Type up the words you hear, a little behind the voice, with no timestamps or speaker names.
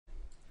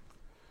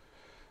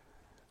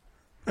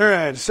All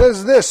right, it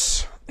says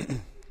this.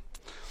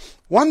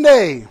 One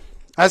day,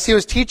 as he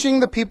was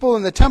teaching the people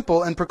in the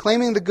temple and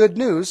proclaiming the good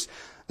news,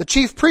 the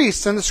chief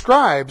priests and the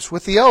scribes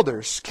with the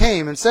elders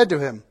came and said to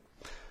him,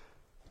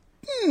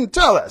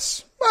 "Tell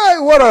us, by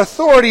what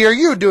authority are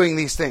you doing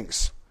these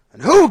things?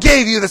 And who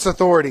gave you this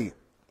authority?"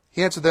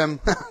 He answered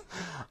them,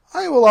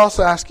 "I will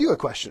also ask you a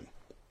question.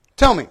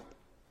 Tell me,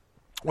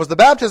 was the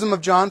baptism of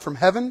John from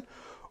heaven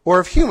or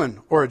of human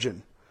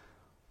origin?"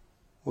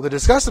 Well, they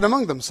discussed it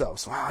among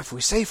themselves. Well, if we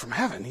say from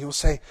heaven, he will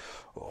say,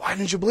 "Why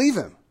didn't you believe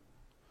him?"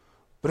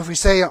 But if we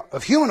say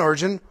of human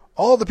origin,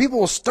 all the people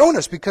will stone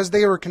us because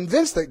they were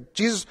convinced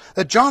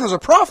that John was a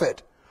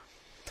prophet.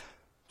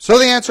 So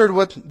they answered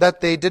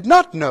that they did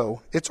not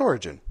know its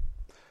origin.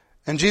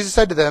 And Jesus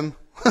said to them,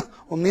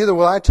 "Well, neither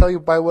will I tell you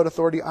by what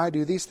authority I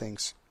do these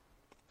things."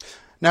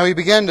 Now he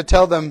began to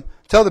tell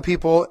the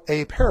people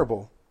a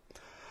parable.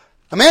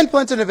 A man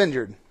planted a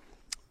vineyard,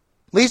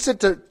 leased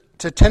it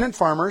to tenant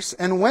farmers,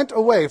 and went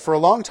away for a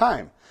long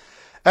time.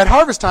 At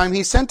harvest time,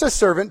 he sent a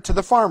servant to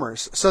the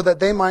farmers so that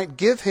they might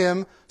give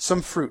him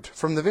some fruit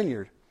from the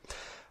vineyard.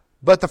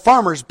 But the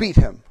farmers beat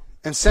him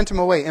and sent him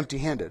away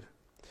empty-handed.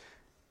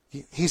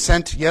 He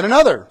sent yet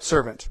another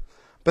servant,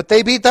 but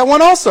they beat that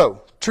one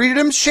also, treated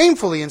him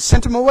shamefully, and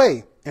sent him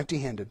away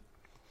empty-handed.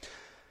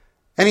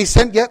 And he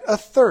sent yet a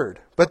third,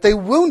 but they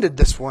wounded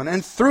this one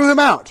and threw him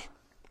out.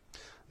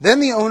 Then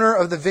the owner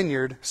of the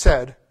vineyard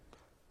said,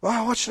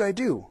 "Well, what should I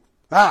do?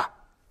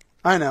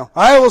 I know.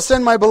 I will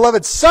send my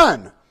beloved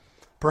son.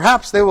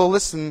 Perhaps they will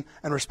listen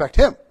and respect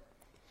him."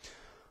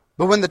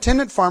 But when the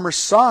tenant farmers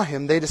saw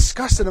him, they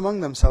discussed it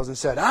among themselves and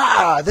said,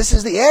 "This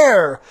is the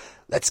heir.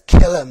 Let's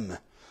kill him,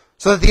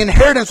 so that the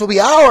inheritance will be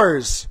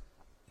ours."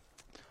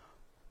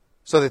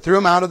 So they threw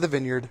him out of the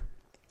vineyard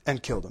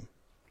and killed him.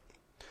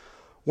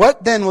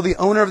 What then will the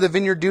owner of the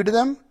vineyard do to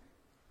them?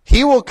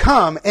 He will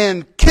come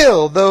and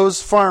kill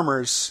those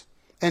farmers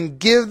and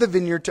give the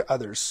vineyard to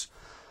others.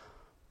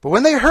 But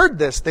when they heard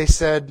this, they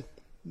said,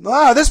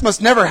 "This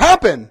must never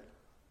happen.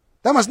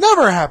 That must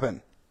never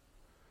happen."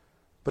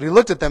 But he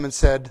looked at them and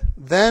said,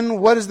 "Then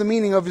what is the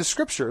meaning of the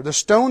scripture? The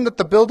stone that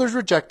the builders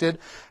rejected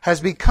has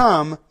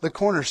become the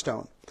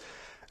cornerstone.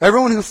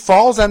 Everyone who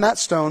falls on that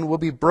stone will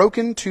be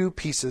broken to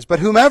pieces. But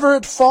on whomever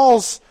it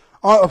falls,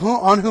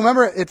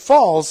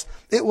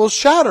 it will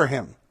shatter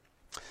him."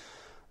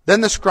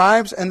 Then the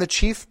scribes and the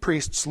chief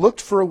priests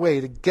looked for a way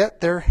to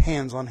get their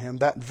hands on him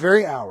that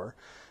very hour,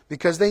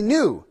 because they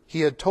knew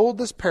he had told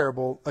this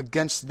parable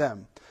against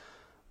them.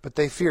 But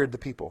they feared the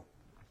people.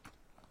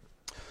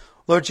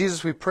 Lord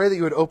Jesus, we pray that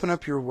you would open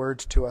up your word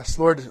to us.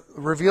 Lord,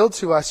 reveal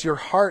to us your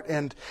heart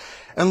and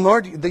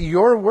Lord,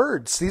 your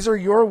words. These are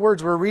your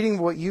words. We're reading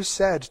what you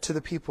said to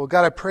the people.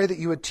 God, I pray that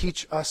you would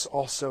teach us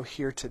also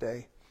here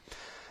today.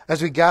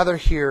 As we gather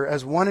here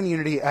as one in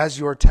unity as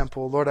your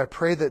temple, Lord, I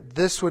pray that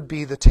this would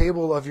be the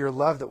table of your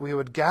love that we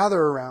would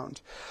gather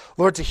around.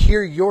 Lord, to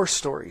hear your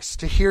stories,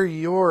 to hear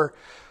your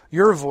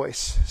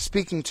voice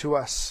speaking to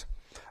us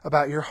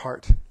about your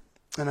heart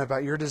and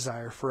about your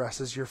desire for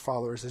us as your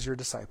followers, as your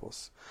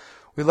disciples.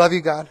 We love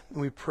you, God,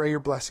 and we pray your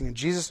blessing in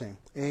Jesus' name.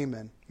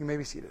 Amen. You may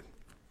be seated.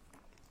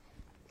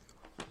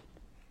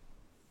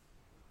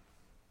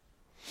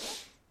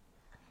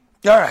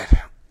 All right.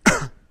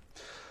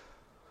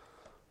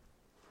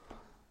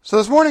 So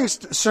this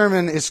morning's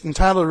sermon is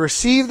entitled,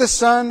 "Receive the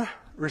Son,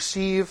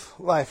 Receive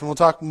Life." And we'll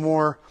talk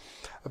more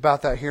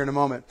about that here in a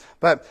moment.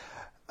 But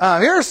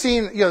have you ever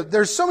seen,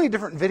 there's so many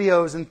different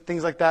videos and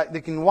things like that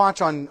you can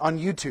watch on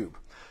YouTube.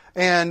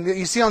 And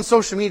you see on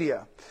social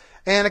media.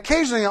 And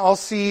occasionally I'll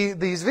see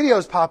these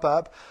videos pop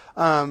up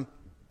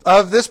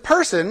of this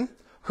person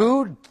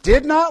who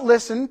did not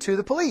listen to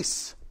the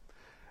police.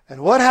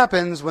 And what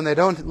happens when they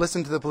don't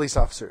listen to the police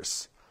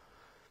officers?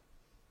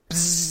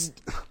 Bzzz,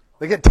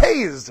 they get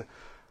tased.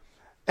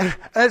 And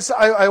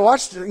I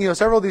watched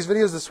several of these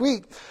videos this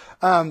week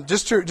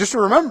just to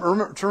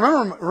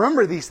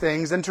remember these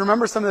things and to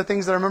remember some of the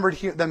things that I remembered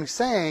them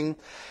saying.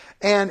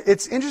 And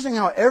it's interesting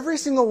how every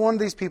single one of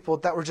these people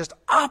that were just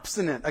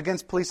obstinate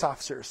against police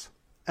officers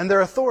and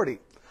their authority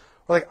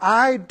were like,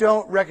 "I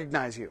don't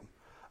recognize you.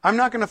 I'm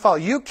not going to follow.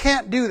 You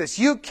can't do this.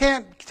 You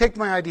can't take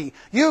my ID.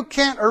 You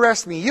can't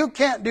arrest me. You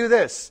can't do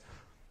this."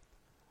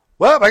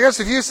 Well, I guess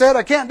if you said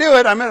I can't do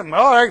it, I'm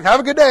all right, have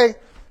a good day.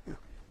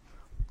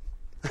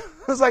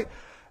 It's like,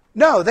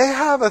 no, they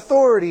have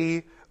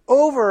authority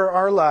over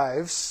our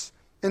lives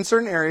in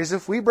certain areas.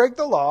 If we break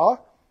the law,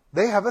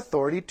 they have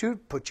authority to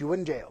put you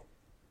in jail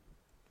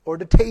or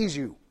to tase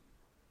you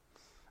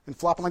and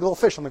flop like a little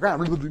fish on the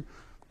ground.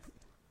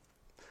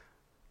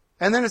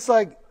 And then it's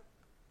like,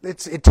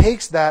 it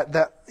takes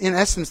that in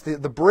essence, the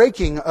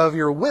breaking of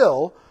your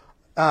will,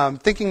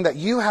 thinking that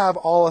you have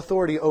all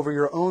authority over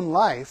your own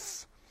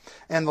life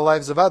and the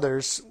lives of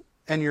others,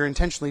 and you're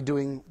intentionally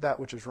doing that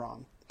which is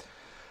wrong.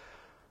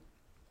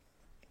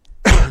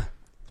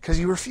 Because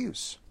you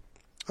refuse.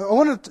 I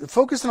want to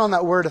focus in on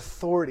that word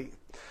authority,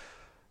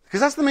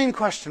 because that's the main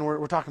question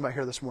we're talking about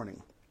here this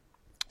morning.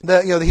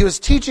 He was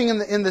teaching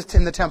in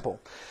the temple,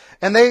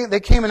 and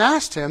they came and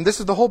asked him. This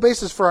is the whole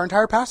basis for our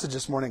entire passage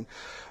this morning.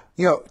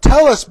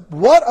 Tell us,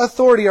 what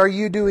authority are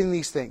you doing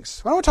these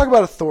things? Why don't we talk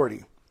about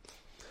authority?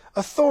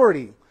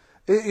 Authority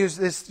is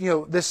this,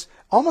 this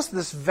almost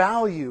this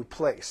value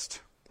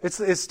placed. It's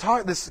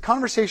this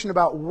conversation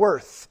about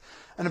worth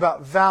and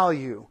about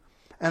value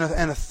and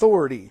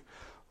authority.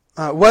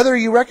 Whether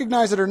you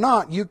recognize it or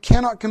not, you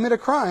cannot commit a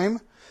crime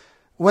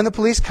when the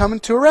police come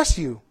to arrest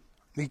you.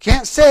 You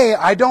can't say,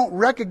 I don't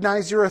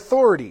recognize your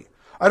authority.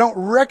 I don't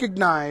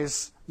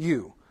recognize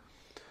you.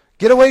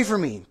 Get away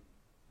from me.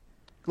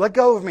 Let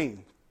go of me.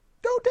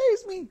 Don't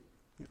tase me.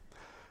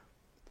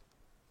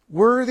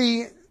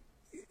 Worthy,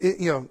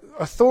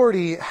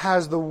 authority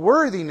has the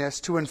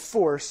worthiness to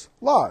enforce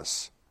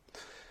laws.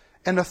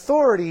 And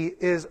authority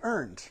is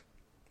earned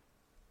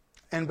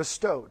and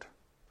bestowed.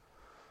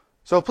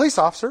 So a police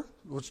officer,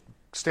 let's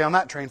stay on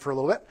that train for a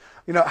little bit,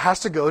 has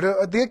to go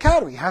to the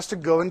academy. He has to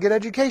go and get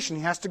education.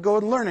 He has to go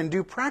and learn and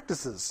do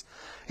practices.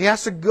 He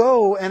has to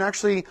go and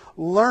actually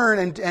learn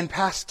and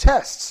pass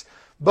tests,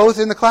 both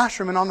in the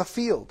classroom and on the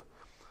field.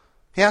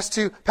 He has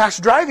to pass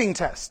driving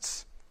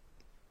tests.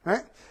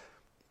 Right?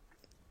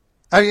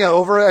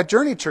 Over at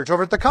Journey Church,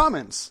 over at the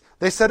Commons,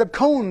 they set up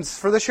cones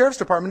for the sheriff's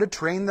department to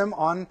train them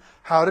on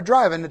how to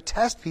drive and to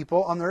test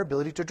people on their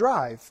ability to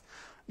drive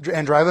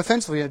and drive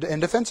offensively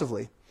and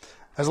defensively,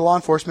 as law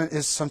enforcement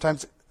is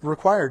sometimes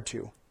required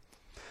to.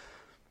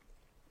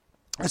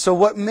 And so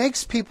what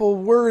makes people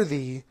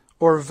worthy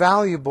or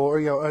valuable or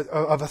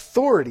of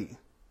authority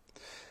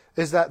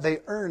is that they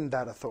earn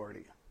that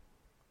authority.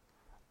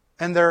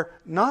 And they're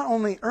not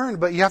only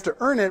earned, but you have to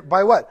earn it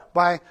by what?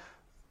 By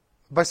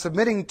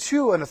submitting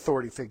to an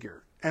authority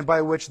figure, and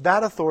by which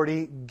that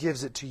authority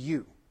gives it to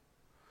you.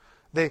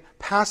 They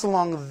pass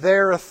along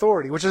their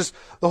authority, which is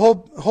the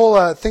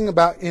whole thing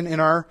about in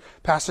our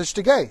passage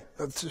today.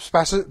 And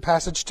so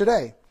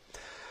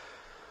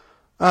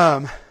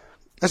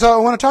I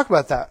want to talk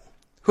about that.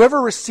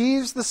 Whoever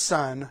receives the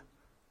Son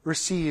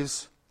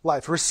receives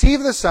life.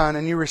 Receive the Son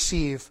and you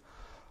receive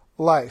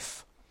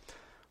life.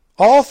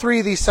 All three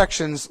of these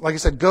sections, like I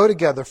said, go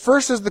together.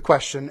 First is the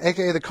question,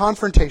 aka the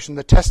confrontation,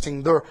 the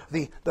testing,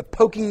 the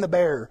poking the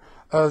bear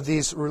of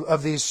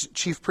these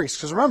chief priests.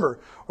 Because remember,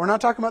 we're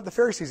not talking about the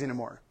Pharisees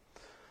anymore.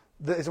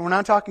 We're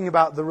not talking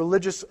about the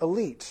religious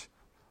elite.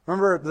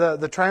 Remember,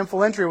 the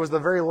triumphal entry was the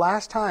very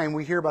last time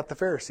we hear about the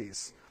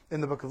Pharisees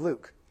in the book of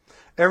Luke.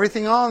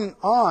 Everything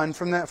on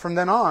from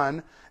then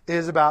on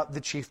is about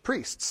the chief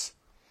priests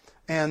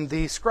and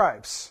the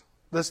scribes.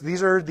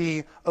 These are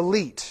the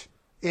elite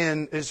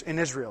in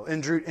Israel,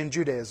 in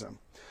Judaism.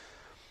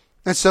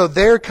 And so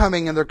they're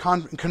coming and they're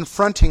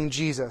confronting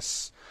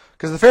Jesus.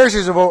 Because the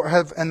Pharisees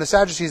and the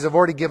Sadducees have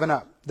already given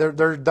up.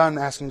 They're done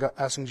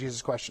asking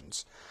Jesus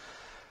questions.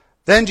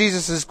 Then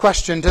Jesus'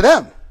 question to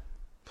them,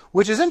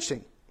 which is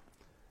interesting.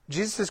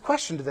 Jesus'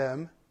 question to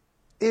them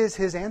is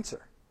his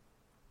answer.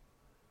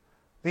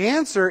 The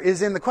answer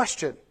is in the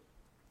question.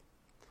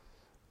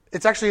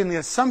 It's actually in the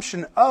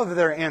assumption of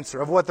their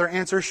answer, of what their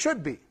answer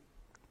should be.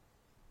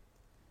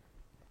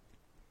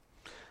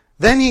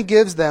 Then he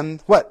gives them,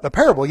 what? The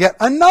parable. Yet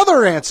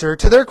another answer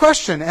to their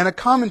question and a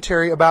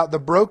commentary about the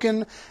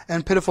broken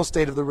and pitiful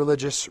state of the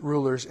religious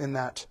rulers in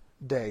that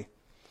day.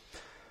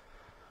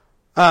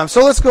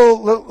 So let's go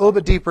a little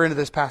bit deeper into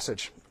this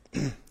passage.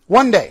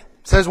 One day.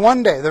 It says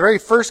one day. The very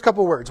first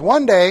couple words.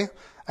 One day,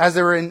 as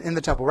they were in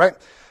the temple, right?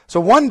 So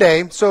one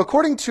day, so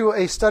according to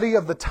a study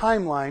of the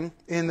timeline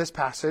in this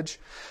passage,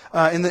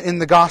 in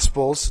the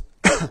Gospels,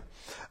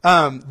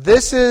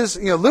 this is,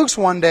 Luke's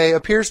one day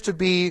appears to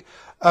be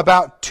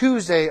about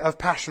Tuesday of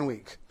Passion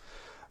Week.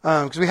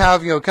 Because we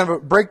have, kind of a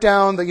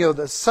breakdown that,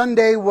 the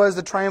Sunday was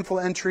the triumphal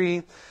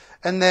entry.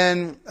 And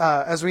then,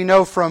 as we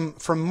know from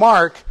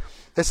Mark,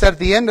 it said at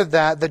the end of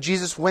that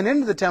Jesus went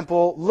into the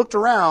temple, looked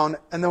around,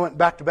 and then went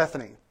back to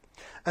Bethany.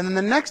 And then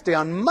the next day,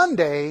 on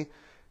Monday,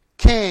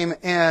 came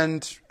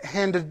and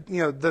handed,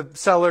 the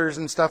sellers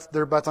and stuff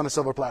their butts on a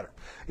silver platter.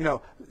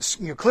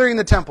 Clearing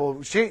the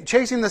temple,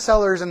 chasing the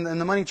sellers and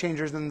the money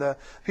changers and the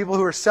people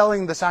who are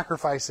selling the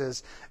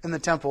sacrifices in the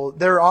temple.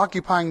 They're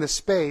occupying the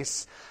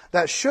space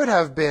that should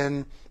have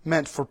been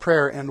meant for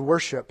prayer and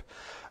worship.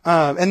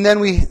 And then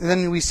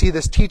we see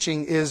this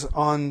teaching is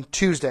on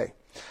Tuesday.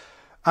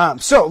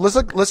 So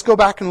let's go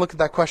back and look at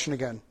that question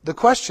again. The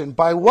question,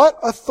 by what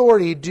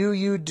authority do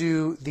you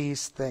do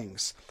these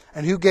things?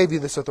 And who gave you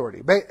this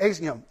authority?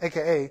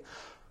 AKA,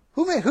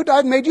 who died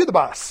and made you the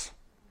boss?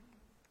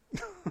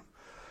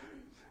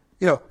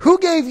 Who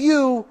gave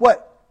you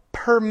what?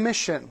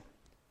 Permission.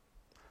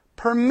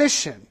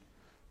 Permission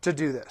to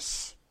do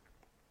this.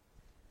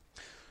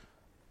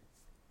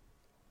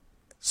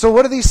 So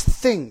what are these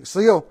things?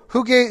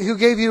 Who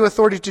gave you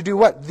authority to do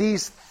what?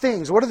 These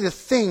things. What are the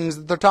things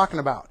that they're talking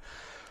about?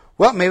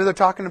 Well, maybe they're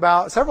talking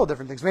about several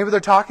different things. Maybe they're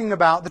talking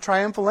about the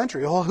triumphal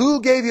entry. Well,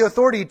 who gave you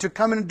authority to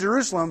come into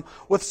Jerusalem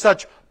with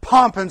such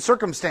pomp and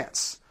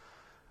circumstance?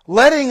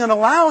 Letting and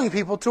allowing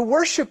people to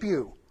worship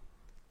you.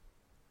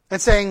 And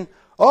saying,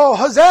 oh,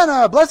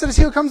 Hosanna, blessed is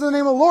he who comes in the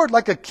name of the Lord,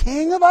 like a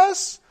king of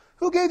us?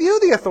 Who gave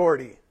you the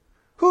authority?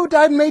 Who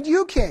died and made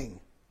you king?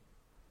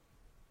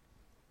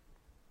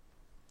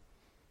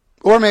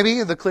 Or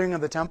maybe the clearing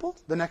of the temple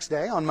the next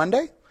day on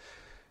Monday.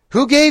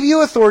 Who gave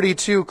you authority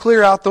to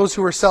clear out those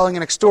who were selling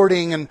and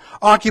extorting and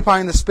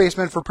occupying the space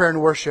meant for prayer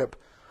and worship?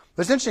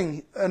 But it's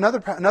interesting,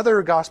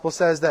 another gospel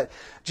says that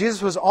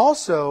Jesus was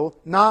also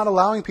not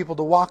allowing people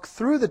to walk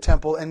through the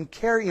temple and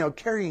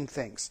carrying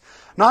things.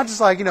 Not just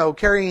like,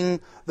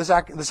 carrying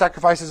the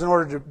sacrifices in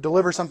order to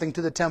deliver something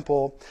to the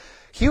temple.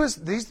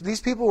 These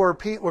people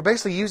were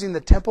basically using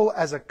the temple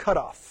as a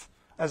cutoff,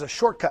 as a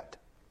shortcut.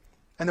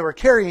 And they were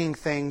carrying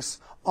things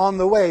on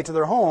the way to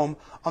their home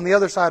on the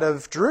other side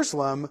of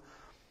Jerusalem,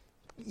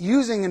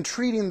 using and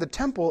treating the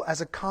temple as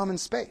a common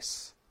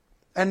space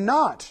and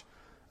not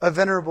a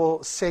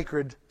venerable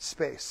sacred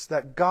space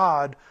that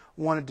God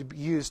wanted to be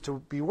used to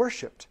be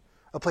worshipped,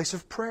 a place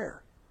of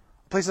prayer,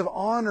 a place of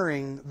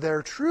honoring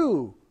their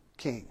true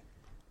king.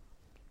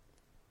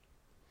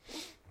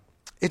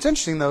 It's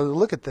interesting, though, to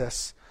look at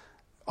this.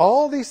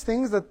 All these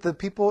things that the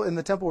people in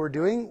the temple were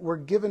doing were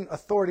given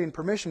authority and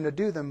permission to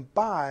do them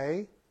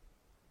by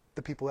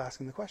the people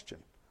asking the question.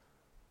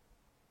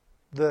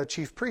 The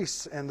chief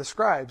priests and the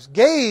scribes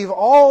gave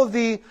all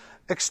the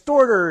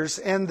extorters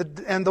and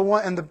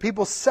the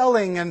people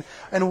selling and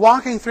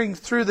walking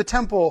through the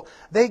temple,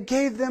 they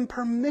gave them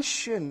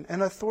permission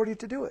and authority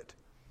to do it.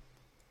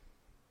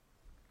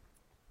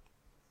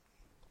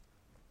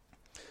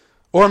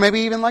 Or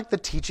maybe even like the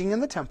teaching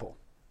in the temple.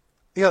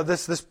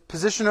 This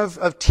position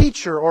of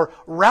teacher or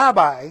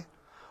rabbi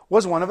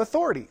was one of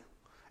authority.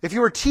 If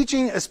you were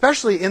teaching,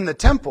 especially in the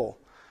temple,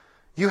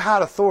 you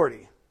had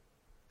authority.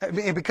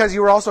 Because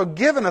you were also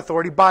given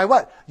authority by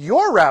what?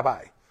 Your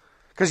rabbi.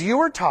 Because you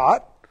were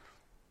taught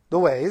the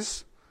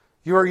ways.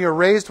 You were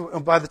raised,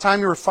 by the time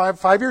you were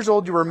 5 years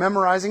old, you were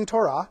memorizing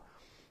Torah.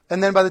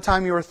 And then by the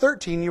time you were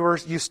 13,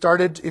 you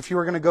started, if you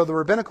were going to go the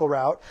rabbinical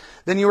route,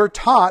 then you were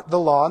taught the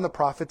law and the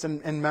prophets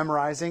and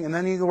memorizing. And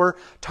then you were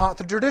taught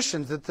the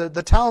traditions,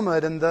 the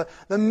Talmud and the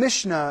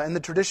Mishnah and the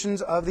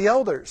traditions of the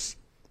elders.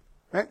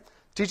 Right?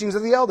 Teachings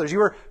of the elders. You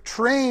were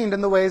trained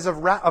in the ways of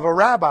a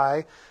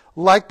rabbi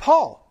like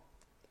Paul.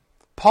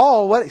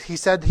 Paul, what he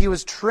said, he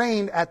was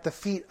trained at the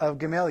feet of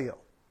Gamaliel,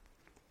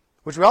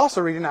 which we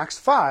also read in Acts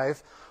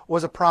 5,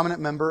 was a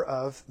prominent member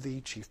of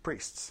the chief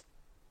priests.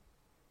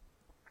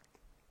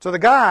 So the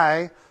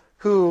guy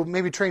who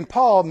maybe trained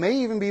Paul may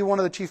even be one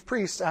of the chief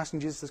priests asking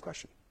Jesus this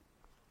question.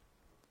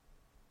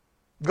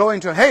 Going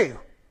to him, hey,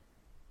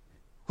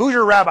 who's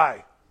your rabbi?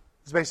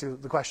 Is basically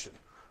the question.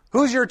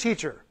 Who's your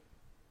teacher?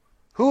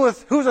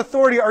 Whose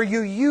authority are you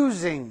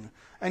using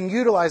and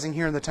utilizing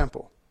here in the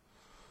temple?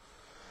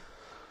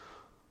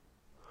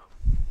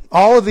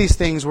 All of these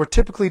things were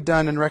typically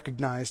done and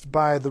recognized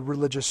by the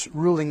religious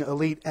ruling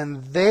elite,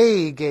 and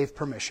they gave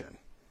permission.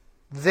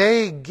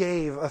 They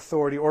gave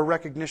authority or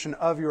recognition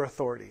of your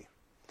authority.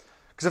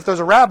 Because if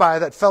there's a rabbi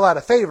that fell out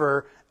of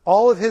favor,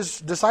 all of his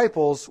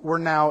disciples were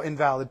now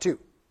invalid too.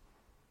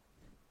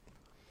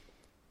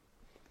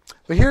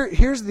 But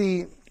here's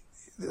the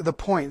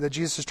point that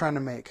Jesus is trying to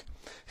make.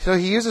 So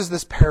he uses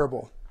this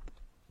parable.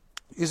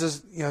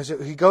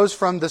 He goes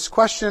from this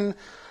question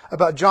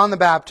about John the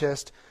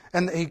Baptist.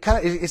 And he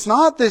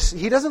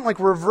doesn't like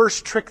reverse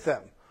trick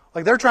them.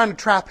 Like they're trying to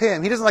trap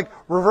him. He doesn't like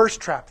reverse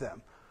trap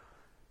them.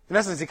 In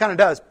essence, he kind of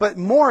does. But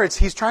more,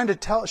 he's trying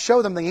to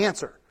show them the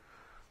answer.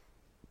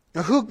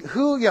 Now,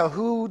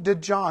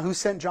 who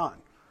sent John?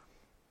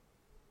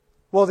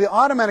 Well, the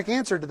automatic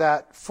answer to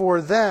that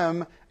for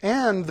them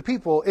and the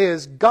people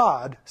is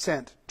God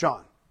sent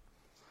John.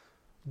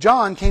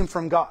 John came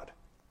from God.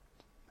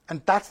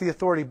 And that's the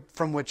authority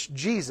from which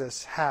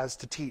Jesus has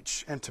to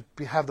teach and to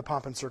have the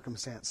pomp and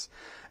circumstance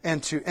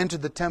and to enter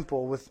the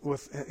temple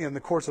with in the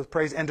courts with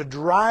praise and to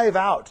drive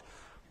out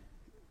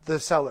the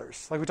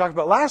sellers. Like we talked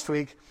about last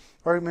week,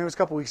 or maybe it was a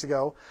couple weeks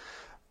ago,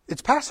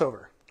 it's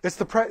Passover. It's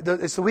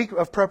the week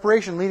of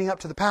preparation leading up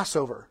to the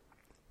Passover.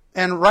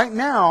 And right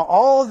now,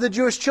 all of the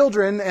Jewish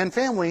children and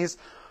families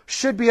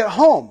should be at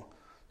home,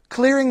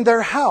 clearing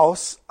their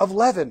house of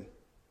leaven,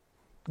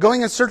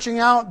 going and searching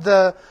out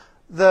the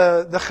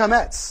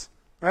chametz,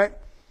 right?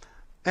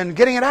 And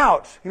getting it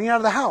out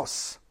of the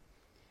house.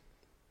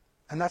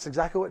 And that's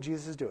exactly what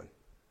Jesus is doing.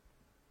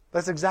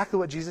 That's exactly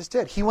what Jesus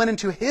did. He went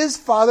into his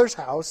Father's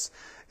house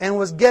and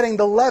was getting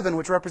the leaven,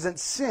 which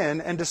represents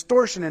sin and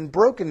distortion and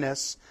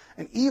brokenness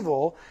and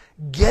evil,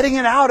 getting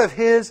it out of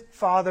his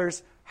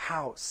Father's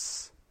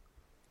house.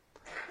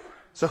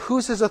 So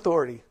who's his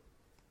authority?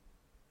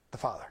 The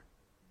Father.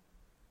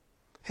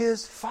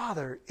 His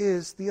Father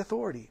is the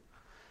authority.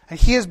 And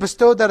he has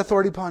bestowed that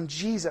authority upon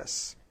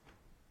Jesus.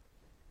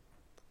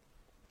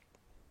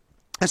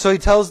 And so he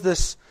tells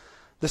this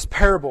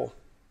parable.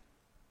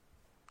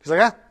 He's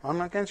like, I'm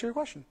not going to answer your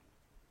question.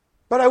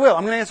 But I will.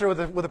 I'm going to answer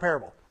it with a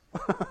parable.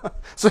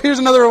 So here's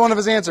another one of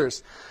his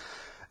answers.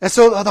 And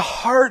so the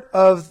heart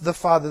of the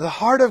Father, the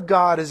heart of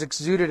God is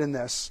exuded in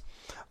this.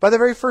 By the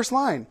very first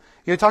line.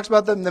 He talks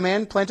about the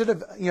man planted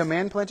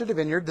a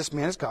vineyard. This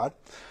man is God.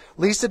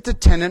 Leased it to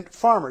tenant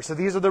farmers. So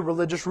these are the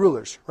religious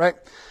rulers, right?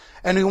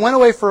 And he went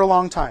away for a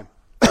long time.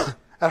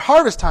 At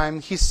harvest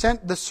time, he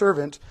sent the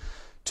servant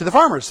to the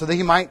farmers so that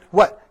he might,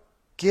 what?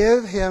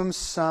 give him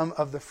some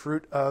of the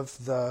fruit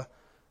of the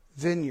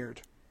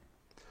vineyard.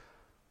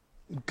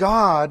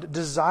 God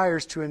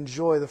desires to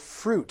enjoy the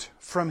fruit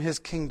from his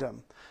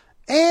kingdom.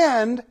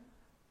 And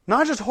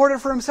not just hoard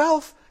it for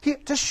himself,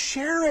 to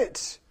share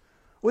it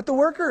with the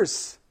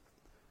workers.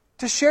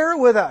 To share it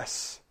with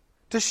us.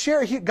 To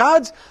share.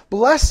 God's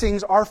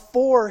blessings are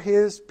for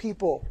his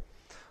people.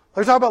 Like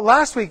we talked about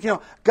last week,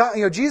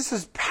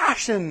 Jesus'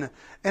 passion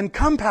and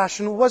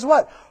compassion was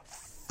what?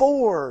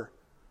 For,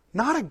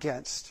 not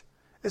against.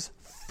 It's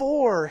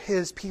for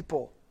his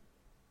people.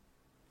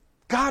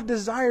 God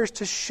desires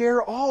to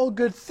share all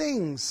good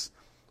things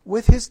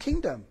with his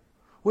kingdom,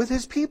 with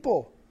his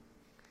people.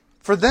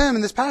 For them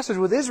in this passage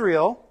with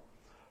Israel,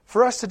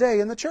 for us today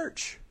in the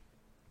church.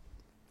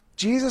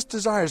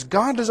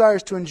 God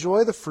desires to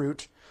enjoy the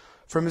fruit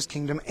from his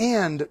kingdom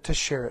and to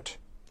share it.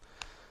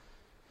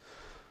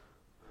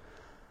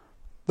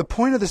 The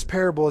point of this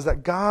parable is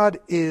that God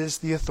is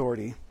the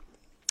authority.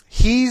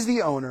 He's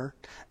the owner.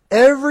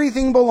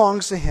 Everything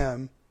belongs to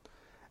him.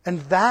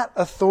 And that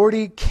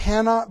authority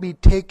cannot be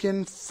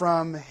taken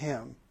from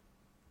him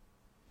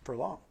for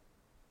long.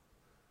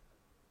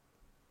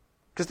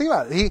 Because think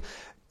about it.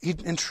 He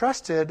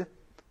entrusted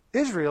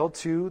Israel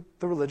to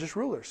the religious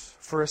rulers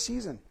for a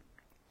season.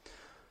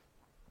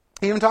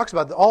 He even talks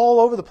about all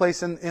over the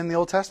place in the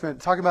Old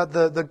Testament, talking about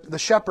the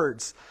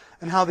shepherds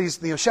and how these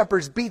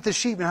shepherds beat the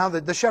sheep and how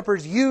the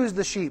shepherds use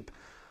the sheep.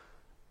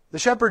 The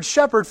shepherds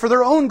shepherd for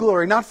their own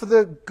glory, not for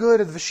the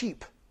good of the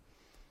sheep.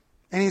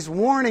 And he's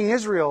warning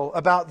Israel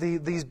about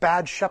these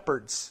bad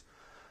shepherds.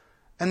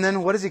 And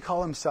then what does he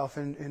call himself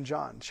in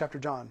John? Chapter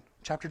John?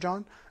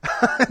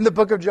 In the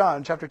book of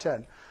John, chapter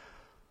 10.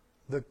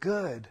 The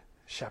good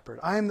shepherd.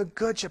 I am the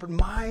good shepherd.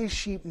 My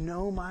sheep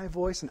know my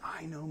voice and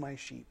I know my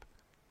sheep.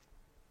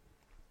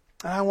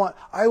 And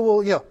I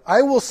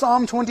will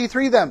Psalm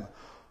 23 them.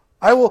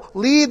 I will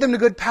lead them to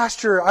good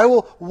pasture. I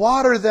will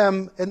water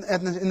them in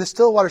the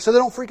still water so they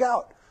don't freak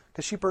out.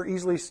 Because sheep are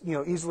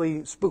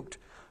easily spooked.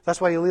 That's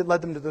why he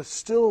led them to the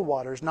still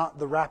waters, not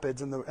the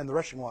rapids and the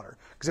rushing water,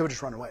 because they would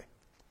just run away.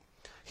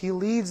 He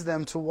leads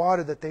them to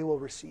water that they will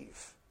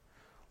receive.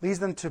 Leads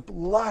them to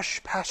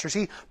lush pastures.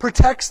 He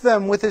protects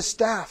them with his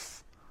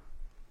staff.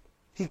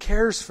 He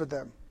cares for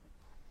them.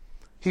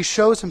 He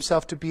shows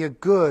himself to be a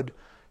good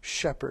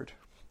shepherd.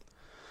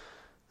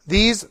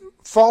 These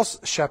false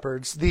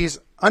shepherds, these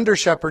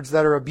under-shepherds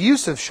that are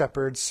abusive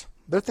shepherds,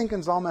 their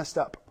thinking's all messed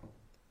up.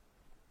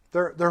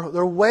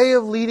 Their way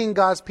of leading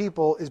God's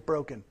people is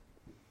broken.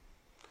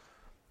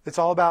 It's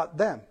all about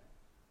them.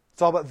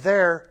 It's all about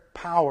their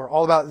power,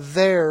 all about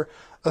their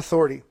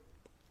authority.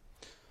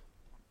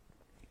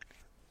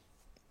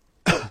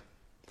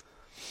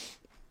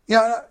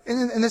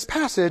 In this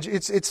passage,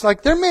 it's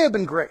like there may have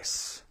been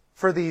grace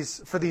for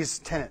these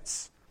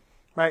tenants,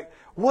 right?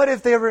 What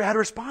if they ever had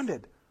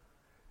responded?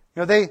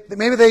 They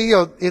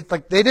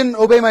didn't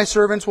obey my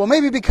servants. Well,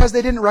 maybe because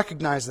they didn't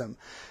recognize them.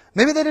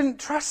 Maybe they didn't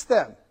trust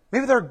them.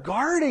 Maybe they're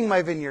guarding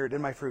my vineyard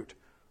and my fruit.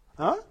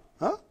 Huh?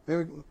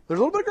 Maybe there's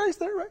a little bit of grace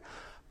there, right?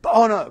 But,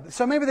 oh no.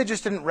 So maybe they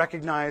just didn't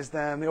recognize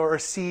them or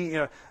see,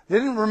 they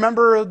didn't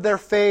remember their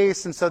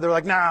face, and so they're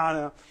like,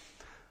 no.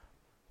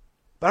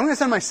 But I'm going to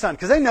send my son,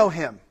 because they know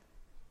him.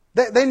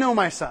 They know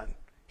my son.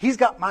 He's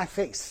got my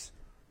face.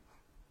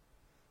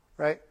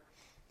 Right?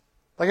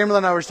 Like Amberlynn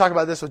and I were just talking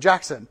about this with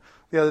Jackson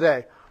the other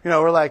day.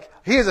 We're like,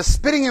 he is a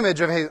spitting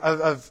image of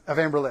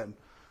Amberlynn.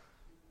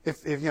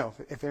 If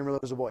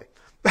Amberlynn was a boy.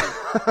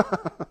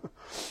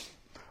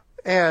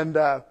 And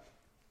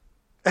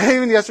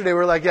even yesterday we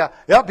were like,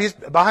 he's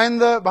behind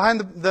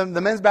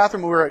the men's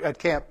bathroom. We were at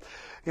camp.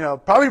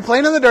 Probably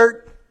playing in the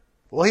dirt.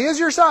 Well, he is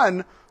your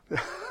son.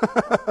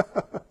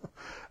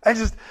 I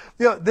just,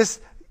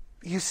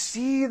 you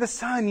see the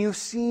son, you've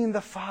seen the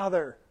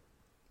father.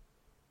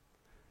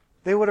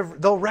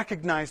 They'll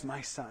recognize my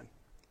son.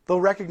 They'll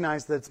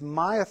recognize that it's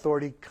my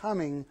authority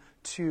coming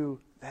to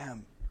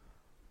them.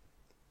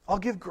 I'll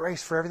give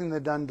grace for everything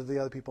they've done to the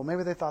other people.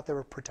 Maybe they thought they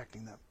were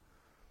protecting them.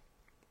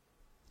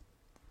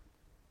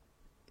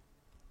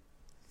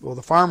 Well,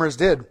 the farmers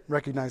did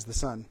recognize the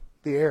son,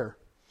 the heir.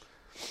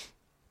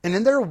 And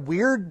in their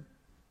weird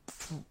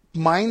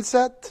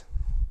mindset,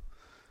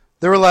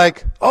 they were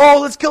like, oh,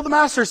 let's kill the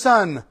master's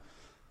son.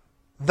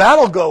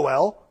 That'll go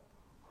well.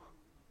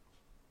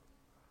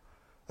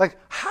 Like,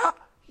 how?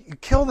 You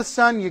kill the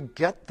son, you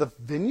get the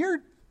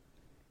vineyard?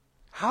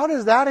 How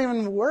does that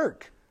even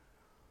work?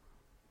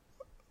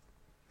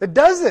 It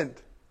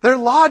doesn't. Their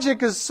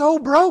logic is so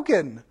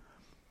broken.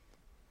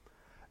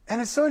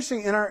 And it's so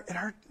interesting in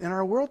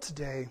our world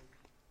today.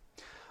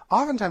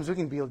 Oftentimes we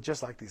can be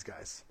just like these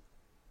guys.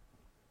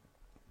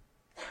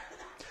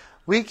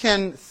 We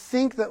can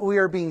think that we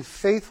are being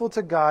faithful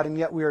to God, and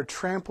yet we are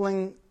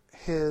trampling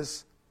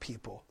his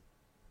people.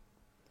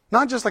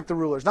 Not just like the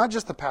rulers, not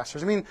just the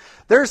pastors. I mean,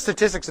 there are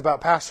statistics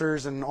about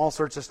pastors and all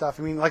sorts of stuff.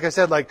 I mean, like I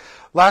said, like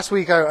last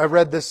week I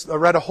read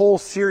a whole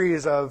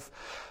series of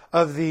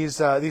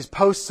these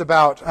posts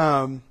about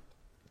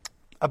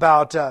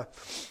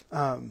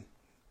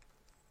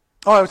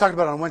Oh, I was talking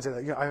about it on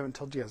Wednesday. I haven't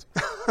told you guys.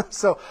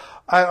 So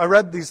I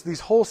read these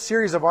whole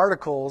series of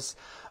articles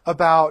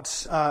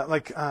about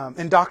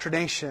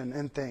indoctrination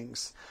and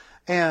things.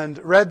 And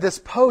read this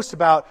post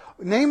about,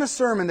 name a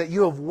sermon that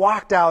you have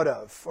walked out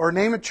of, or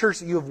name a church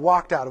that you have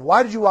walked out of.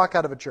 Why did you walk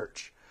out of a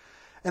church?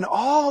 And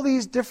all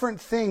these different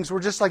things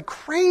were just like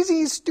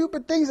crazy,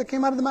 stupid things that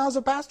came out of the mouths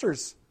of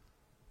pastors.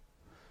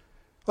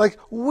 Like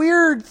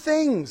weird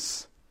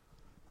things.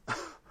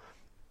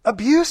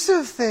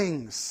 Abusive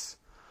things.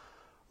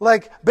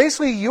 Like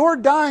basically you're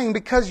dying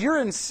because you're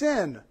in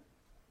sin.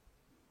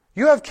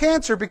 You have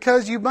cancer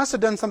because you must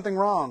have done something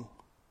wrong.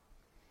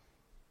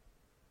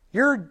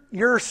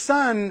 Your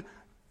son,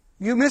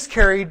 you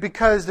miscarried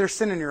because there's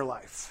sin in your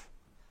life.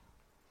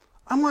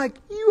 I'm like,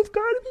 you've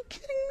got to be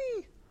kidding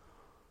me.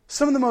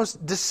 Some of the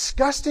most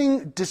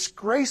disgusting,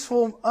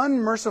 disgraceful,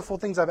 unmerciful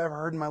things I've ever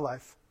heard in my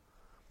life.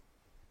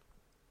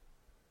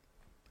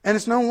 And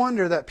it's no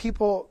wonder that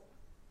people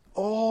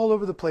all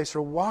over the place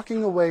are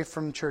walking away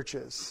from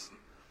churches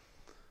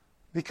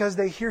because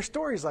they hear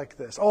stories like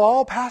this. Oh,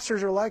 all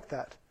pastors are like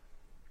that.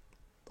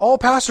 All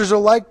pastors are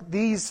like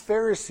these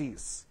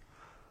Pharisees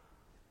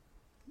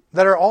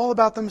that are all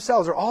about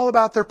themselves, are all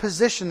about their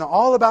position,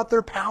 all about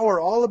their power,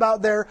 all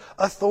about their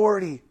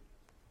authority.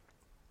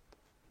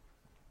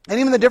 And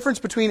even the difference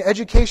between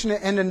education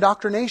and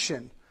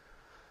indoctrination.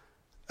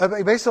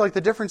 Basically, like the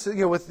difference,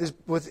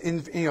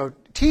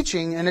 with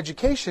teaching and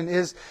education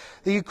is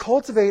that you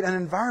cultivate an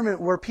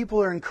environment where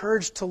people are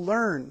encouraged to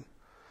learn,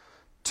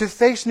 to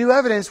face new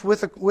evidence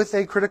with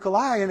a critical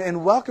eye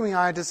and welcoming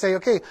eye to say,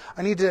 okay,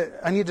 I need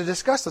to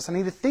discuss this. I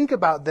need to think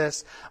about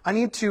this. I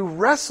need to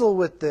wrestle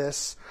with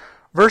this.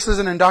 Versus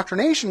an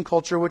indoctrination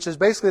culture, which is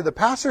basically the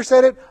pastor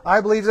said it, I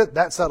believe it,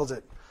 that settles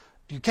it.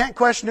 You can't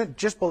question it,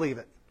 just believe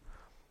it.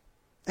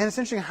 And it's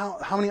interesting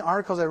how many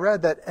articles I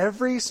read that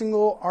every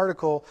single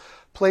article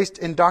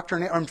placed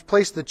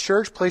the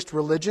church, placed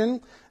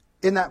religion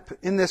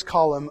in this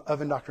column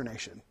of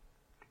indoctrination.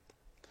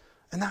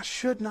 And that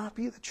should not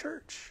be the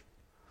church.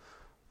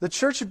 The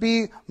church should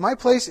be, my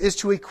place is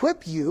to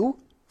equip you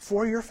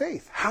for your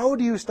faith. How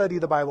do you study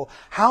the Bible?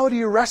 How do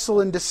you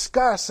wrestle and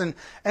discuss and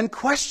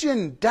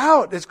question,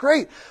 doubt? It's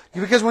great.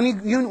 Because when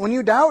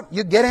you doubt,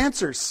 you get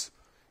answers.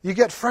 You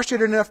get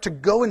frustrated enough to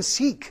go and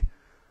seek.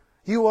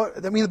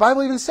 The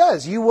Bible even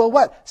says, you will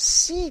what?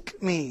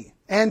 Seek me,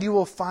 and you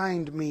will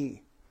find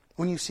me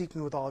when you seek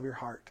me with all of your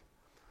heart.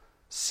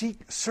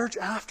 Search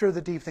after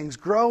the deep things.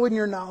 Grow in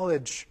your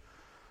knowledge.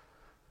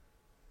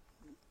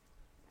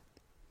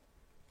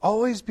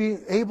 Always be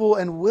able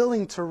and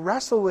willing to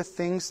wrestle with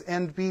things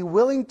and be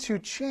willing to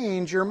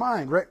change your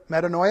mind. Right?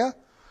 Metanoia.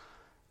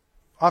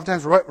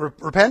 Oftentimes,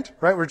 repent.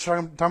 Right? We're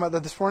talking about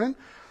that this morning.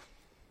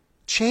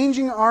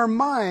 Changing our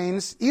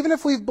minds, even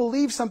if we've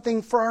believed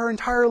something for our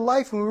entire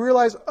life and we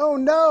realize, oh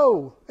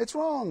no, it's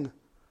wrong.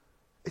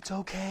 It's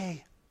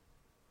okay.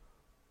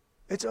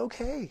 It's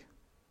okay.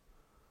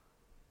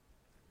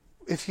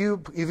 If you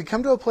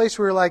come to a place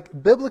where you're like,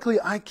 biblically,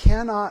 I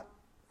cannot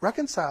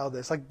reconcile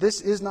this. Like,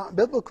 this is not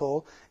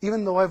biblical,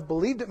 even though I've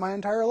believed it my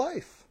entire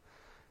life.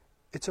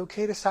 It's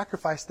okay to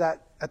sacrifice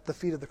that at the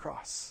feet of the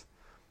cross.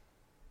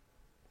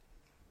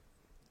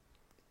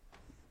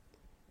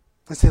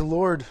 And say,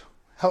 Lord,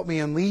 help me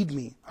and lead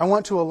me. I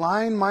want to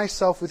align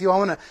myself with you. I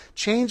want to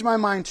change my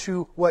mind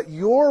to what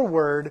your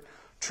word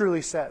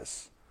truly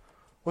says,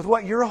 with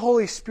what your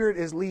Holy Spirit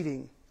is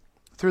leading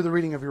through the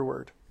reading of your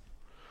word.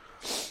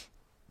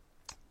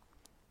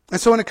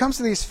 And so when it comes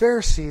to these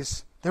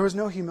Pharisees, there was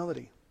no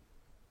humility.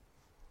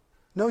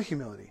 No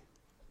humility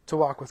to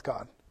walk with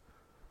God.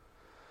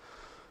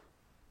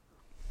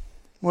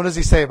 What does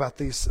he say about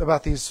these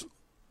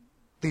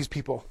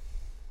people?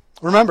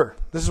 Remember,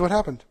 this is what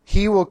happened.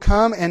 He will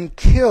come and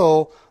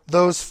kill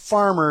those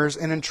farmers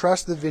and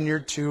entrust the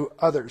vineyard to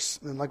others.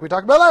 And like we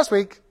talked about last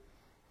week,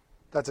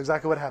 that's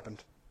exactly what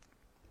happened.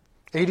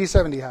 AD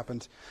 70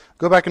 happened.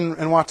 Go back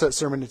and watch that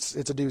sermon. It's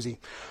a doozy.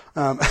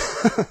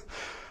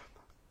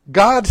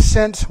 God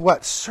sent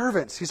what?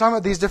 Servants. He's talking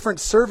about these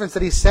different servants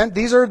that he sent.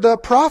 These are the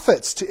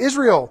prophets to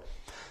Israel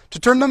to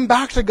turn them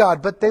back to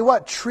God. But they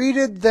what?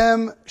 Treated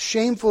them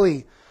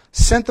shamefully.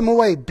 Sent them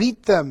away.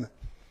 Beat them.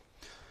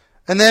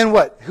 And then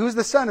what? Who's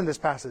the Son in this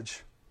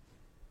passage?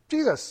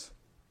 Jesus.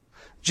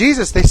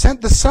 Jesus. They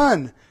sent the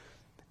Son.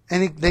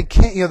 And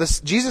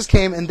Jesus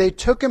came and they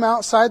took him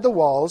outside the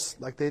walls,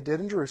 like they did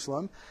in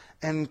Jerusalem,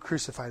 and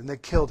crucified him. They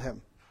killed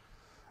him.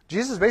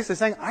 Jesus is basically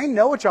saying, I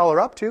know what y'all are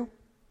up to.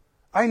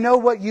 I know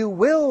what you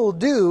will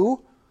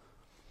do.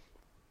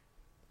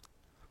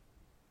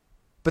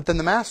 But then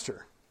the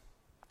Master,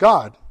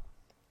 God,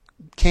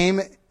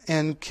 came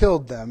and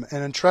killed them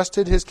and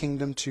entrusted his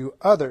kingdom to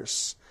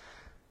others,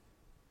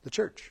 the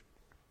church.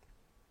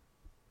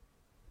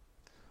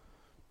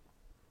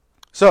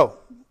 So,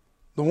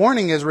 the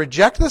warning is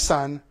reject the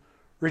Son,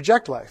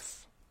 reject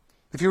life.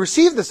 If you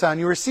receive the Son,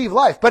 you receive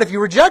life. But if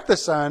you reject the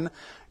Son,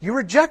 you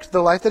reject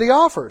the life that he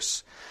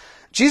offers.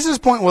 Jesus'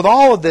 point with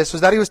all of this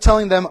was that he was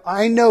telling them,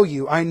 I know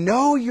you. I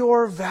know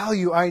your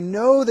value. I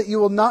know that you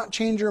will not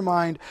change your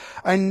mind.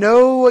 I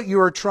know what you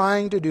are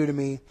trying to do to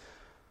me.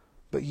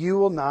 but you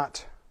will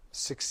not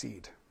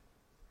succeed.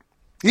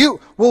 You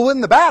will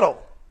win the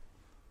battle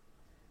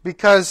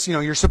because,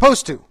 you're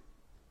supposed to.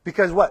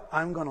 Because what?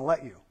 I'm going to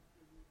let you.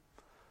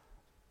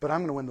 But I'm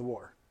going to win the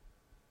war.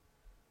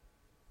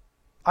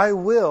 I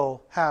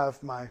will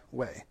have my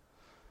way.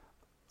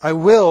 I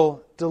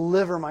will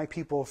deliver my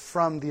people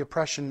from the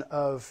oppression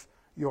of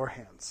your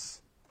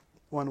hands,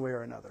 one way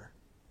or another.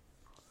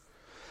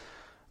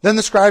 Then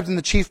the scribes and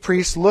the chief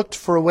priests looked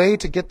for a way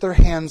to get their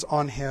hands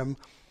on him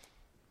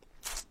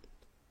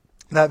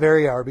that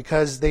very hour,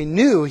 because they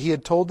knew he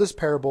had told this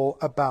parable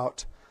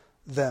about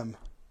them.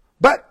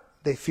 But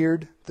they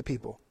feared the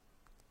people.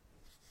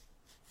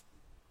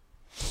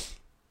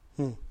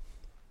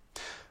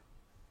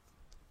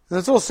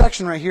 This little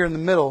section right here in the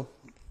middle,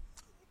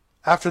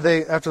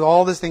 after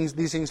all these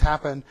things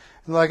happen, and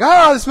they're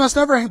like, this must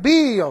never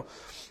be,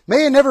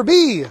 may it never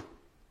be.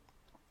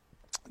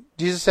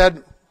 Jesus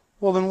said,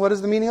 well, then what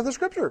is the meaning of the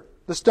scripture?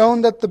 The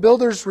stone that the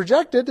builders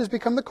rejected has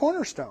become the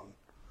cornerstone.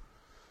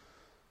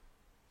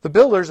 The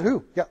builders,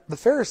 who? Yeah, the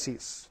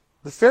Pharisees.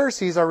 The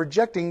Pharisees are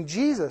rejecting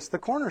Jesus, the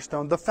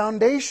cornerstone, the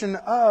foundation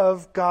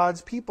of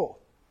God's people.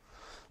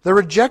 They're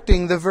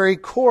rejecting the very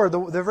core,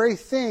 the very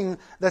thing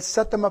that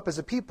set them up as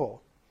a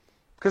people.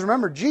 Because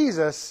remember,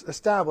 Jesus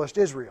established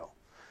Israel.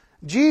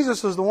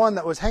 Jesus was the one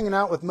that was hanging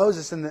out with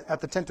Moses at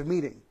the tent of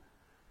meeting.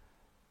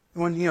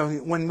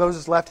 When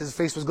Moses left, his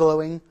face was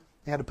glowing.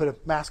 He had to put a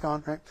mask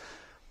on, right?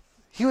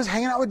 He was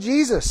hanging out with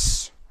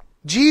Jesus.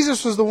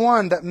 Jesus was the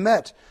one that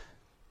met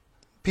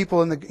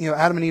people in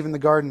Adam and Eve in the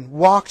garden,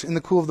 walked in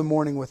the cool of the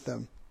morning with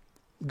them.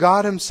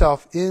 God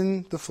himself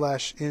in the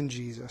flesh in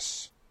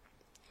Jesus.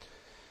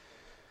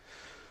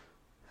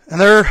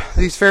 And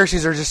these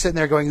Pharisees are just sitting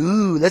there going,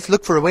 ooh, let's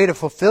look for a way to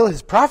fulfill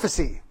his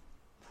prophecy.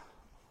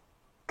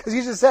 Because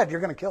he just said,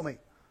 you're going to kill me.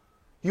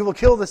 You will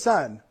kill the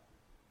Son.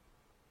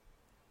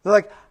 They're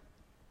like,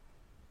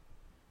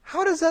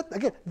 how does that,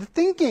 again, the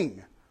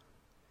thinking.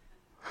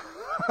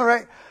 All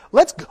right,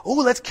 let's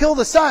kill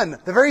the Son.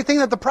 The very thing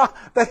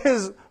that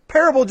his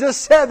parable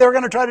just said they were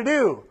going to try to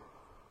do.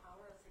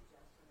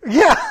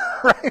 Yeah,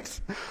 right.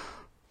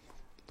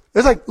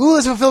 It's like,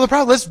 let's fulfill the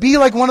prophecy. Let's be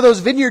like one of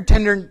those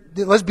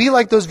let's be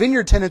like those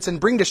vineyard tenants and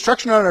bring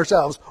destruction on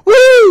ourselves.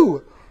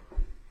 Woo!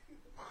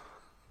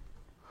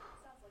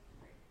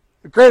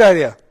 Great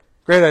idea.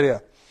 Great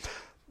idea.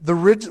 The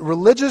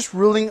religious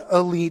ruling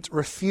elite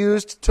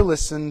refused to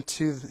listen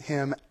to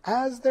him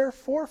as their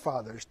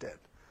forefathers did.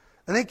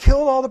 And they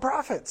killed all the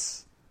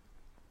prophets.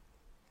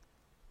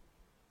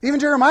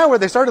 Even Jeremiah, where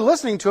they started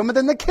listening to him, and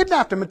then they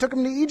kidnapped him and took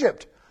him to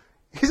Egypt.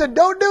 He said,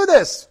 don't do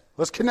this.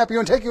 Let's kidnap you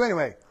and take you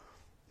anyway.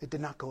 It did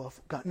not go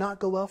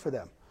well for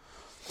them.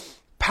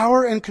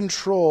 Power and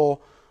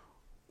control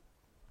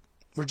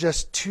were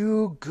just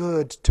too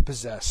good to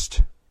possess.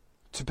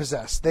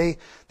 They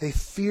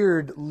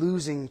feared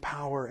losing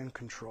power and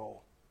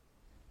control.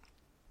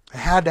 They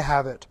had to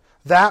have it.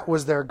 That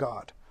was their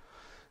God.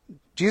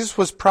 Jesus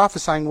was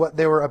prophesying what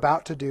they were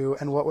about to do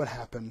and what would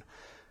happen,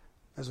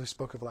 as we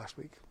spoke of last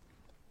week.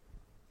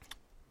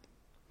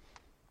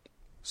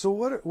 So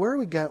where are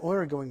we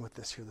going with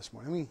this here this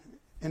morning? Let me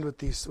end with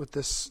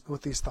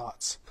these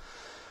thoughts.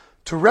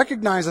 To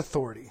recognize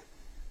authority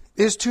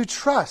is to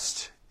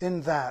trust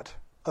in that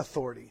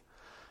authority.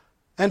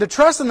 And to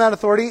trust in that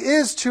authority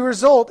is to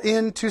result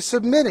into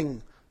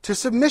submission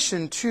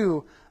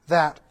to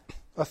that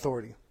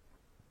authority.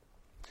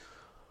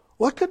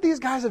 What could these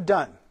guys have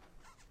done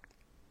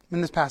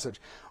in this passage?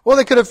 Well,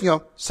 they could have,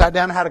 sat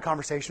down and had a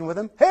conversation with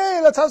him.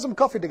 Hey, let's have some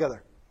coffee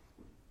together.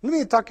 Let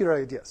me talk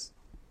your ideas.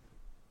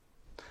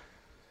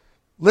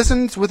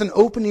 Listened with an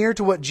open ear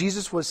to what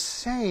Jesus was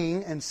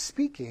saying and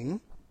speaking.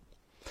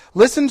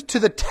 Listened to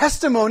the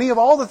testimony of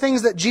all the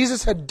things that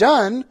Jesus had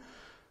done.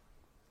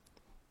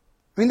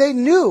 They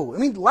knew.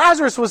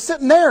 Lazarus was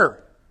sitting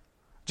there.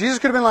 Jesus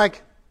could have been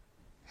like,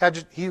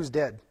 he was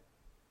dead.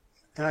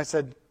 And I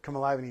said, come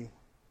alive, and he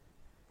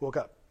woke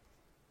up.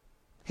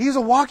 He's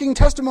a walking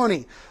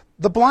testimony.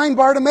 The blind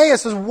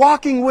Bartimaeus is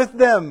walking with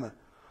them.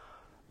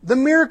 The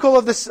miracle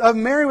of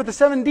Mary with the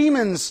 7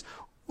 demons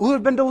who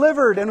had been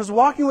delivered and was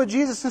walking with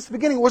Jesus since the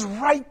beginning was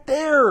right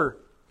there.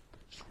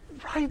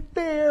 Right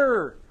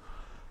there.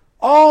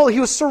 He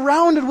was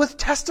surrounded with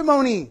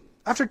testimony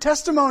after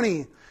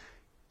testimony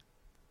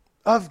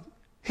of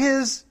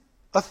his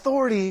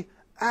authority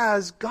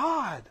as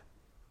God.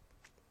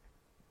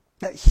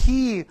 That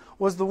he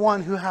was the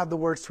one who had the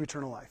words to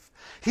eternal life.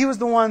 He was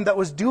the one that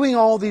was doing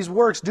all these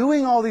works,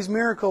 doing all these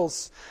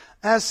miracles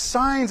as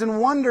signs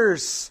and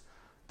wonders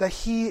that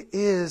he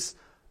is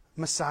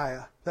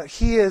Messiah, that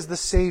he is the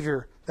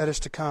Savior that is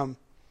to come.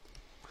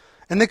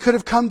 And they could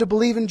have come to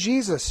believe in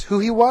Jesus, who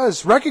he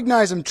was,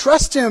 recognize him,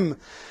 trust him,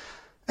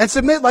 and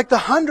submit like the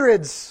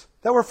hundreds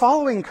that were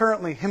following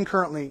him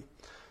currently.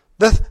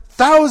 The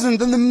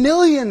thousands and the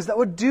millions that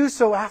would do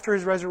so after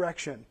his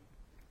resurrection.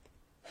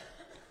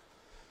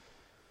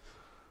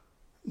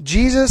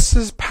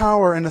 Jesus'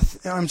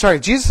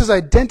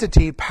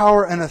 identity,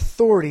 power, and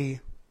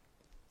authority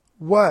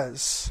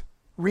was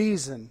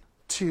reason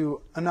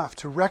enough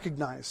to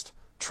recognize,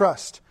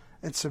 trust,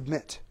 and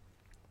submit.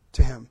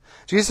 to him.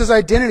 Jesus'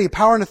 identity,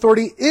 power, and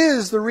authority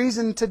is the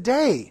reason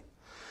today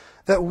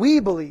that we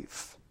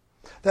believe,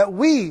 that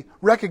we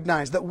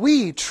recognize, that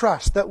we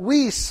trust, that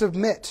we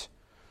submit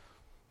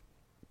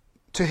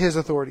to his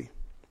authority.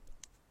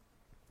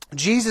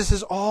 Jesus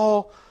is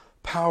all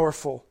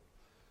powerful,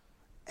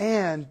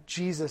 and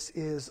Jesus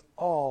is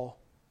all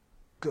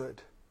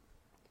good.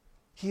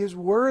 He is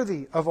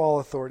worthy of all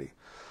authority.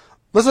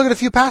 Let's look at a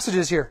few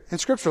passages here in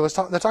Scripture. Let's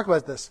talk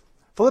about this.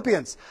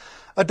 Philippians.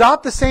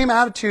 Adopt the same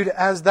attitude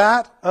as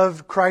that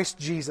of Christ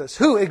Jesus,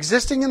 who,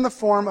 existing in the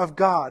form of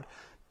God,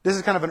 this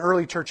is kind of an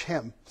early church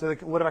hymn, so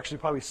they would have actually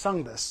probably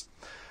sung this.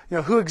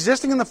 Who,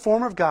 existing in the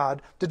form of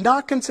God, did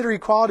not consider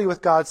equality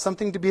with God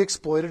something to be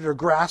exploited or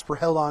grasped or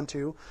held on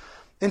to.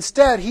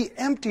 Instead, he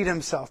emptied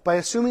himself by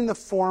assuming the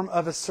form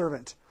of a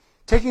servant,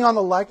 taking on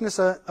the likeness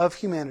of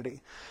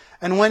humanity.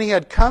 And when he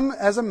had come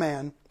as a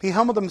man, he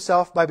humbled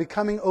himself by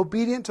becoming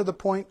obedient to the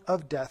point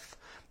of death,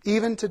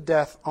 even to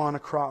death on a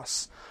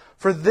cross.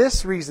 For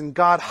this reason,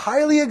 God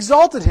highly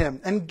exalted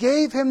him and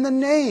gave him the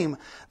name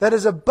that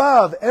is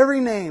above every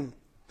name,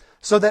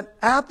 so that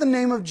at the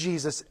name of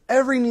Jesus,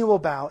 every knee will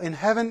bow in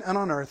heaven and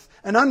on earth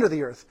and under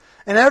the earth,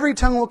 and every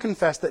tongue will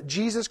confess that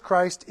Jesus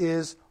Christ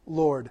is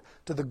Lord,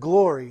 to the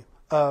glory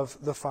of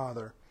the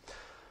Father.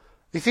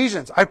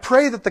 Ephesians, I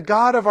pray that the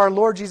God of our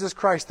Lord Jesus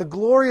Christ, the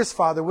glorious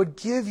Father, would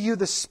give you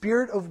the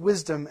spirit of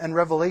wisdom and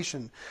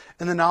revelation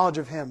in the knowledge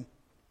of him.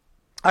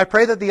 I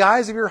pray that the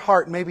eyes of your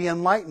heart may be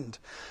enlightened,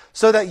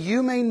 so that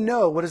you may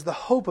know what is the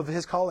hope of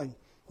his calling,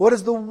 what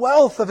is the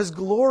wealth of his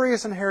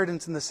glorious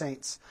inheritance in the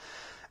saints,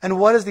 and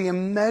what is the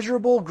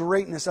immeasurable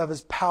greatness of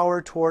his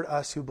power toward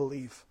us who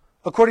believe,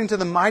 according to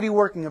the mighty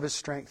working of his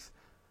strength.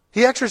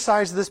 He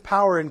exercised this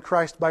power in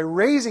Christ by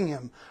raising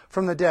him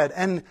from the dead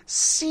and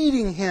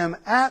seating him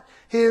at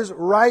his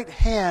right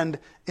hand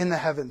in the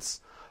heavens,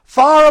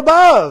 far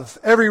above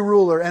every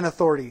ruler and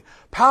authority,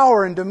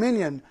 power and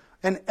dominion,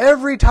 and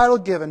every title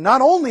given,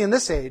 not only in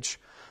this age,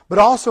 but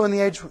also in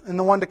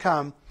the one to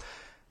come.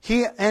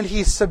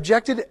 He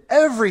subjected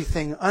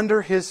everything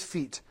under his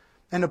feet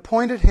and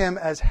appointed him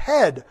as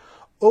head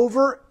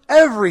over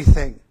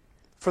everything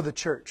for the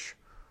church,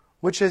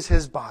 which is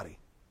his body,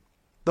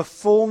 the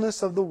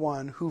fullness of the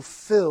one who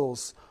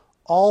fills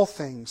all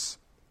things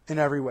in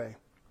every way.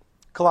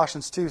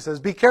 Colossians 2 says,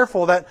 be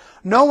careful that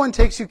no one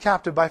takes you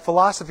captive by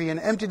philosophy and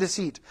empty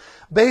deceit,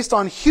 based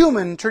on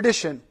human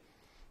tradition,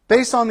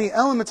 based on the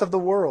elements of the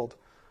world,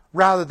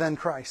 rather than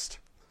Christ.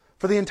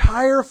 For the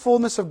entire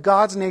fullness of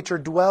God's nature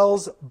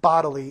dwells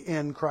bodily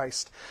in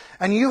Christ,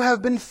 and you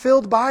have been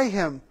filled by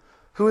him,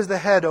 who is the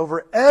head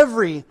over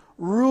every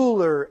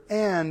ruler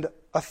and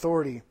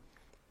authority.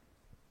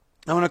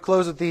 I want to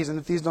close with these, and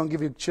if these don't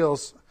give you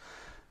chills,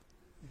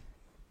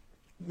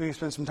 maybe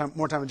spend some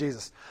more time with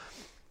Jesus.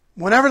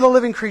 Whenever the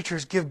living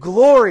creatures give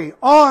glory,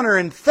 honor,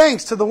 and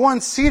thanks to the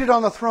one seated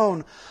on the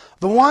throne,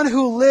 the one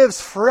who lives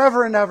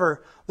forever and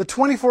ever, the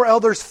 24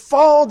 elders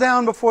fall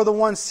down before the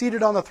one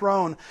seated on the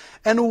throne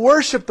and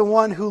worship the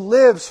one who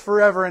lives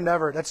forever and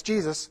ever. That's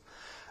Jesus.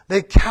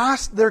 They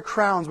cast their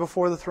crowns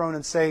before the throne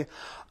and say,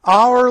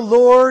 Our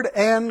Lord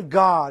and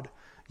God,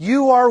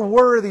 you are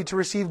worthy to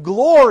receive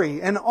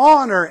glory and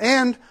honor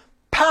and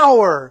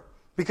power,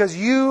 because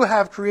you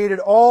have created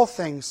all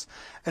things,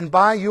 and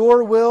by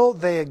your will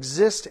they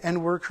exist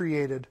and were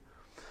created.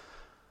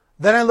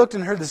 Then I looked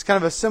and heard, this is kind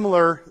of a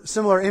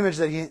similar image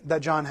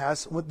that John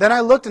has. Then I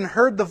looked and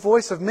heard the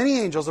voice of many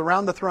angels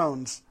around the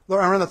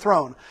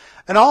throne,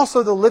 and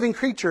also the living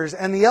creatures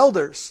and the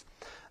elders.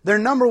 Their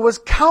number was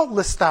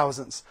countless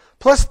thousands,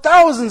 plus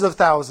thousands of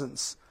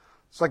thousands.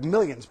 It's like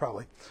millions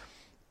probably.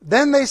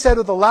 Then they said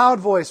with a loud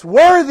voice,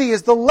 Worthy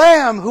is the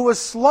Lamb who was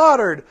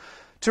slaughtered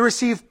to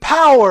receive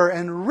power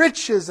and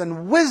riches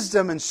and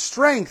wisdom and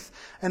strength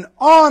and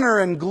honor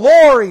and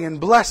glory and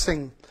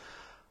blessing.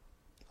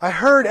 I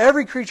heard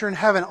every creature in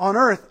heaven, on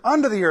earth,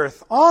 under the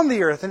earth, on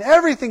the earth, and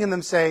everything in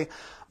them say,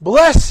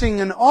 Blessing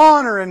and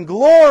honor and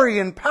glory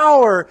and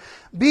power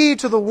be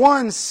to the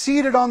one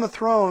seated on the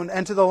throne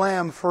and to the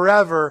Lamb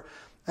forever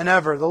and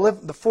ever.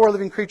 The four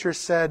living creatures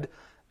said,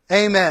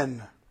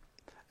 Amen.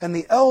 And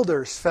the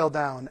elders fell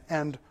down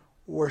and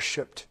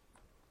worshipped.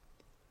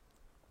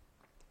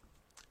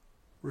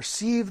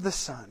 Receive the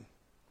Son,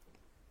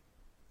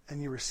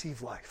 and you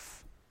receive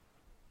life.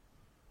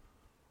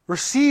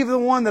 Receive the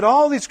one that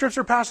all these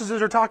scripture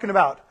passages are talking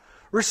about.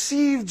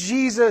 Receive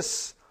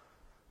Jesus,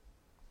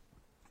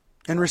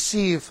 and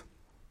receive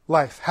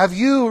life. Have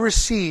you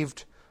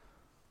received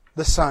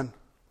the Son?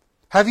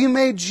 Have you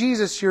made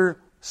Jesus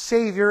your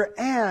Savior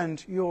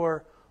and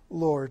your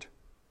Lord?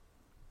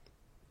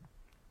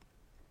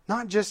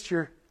 Not just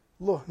your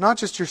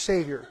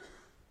Savior,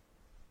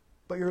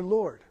 but your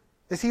Lord.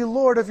 Is He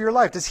Lord of your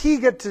life? Does He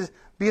get to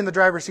be in the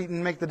driver's seat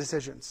and make the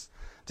decisions?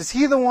 Is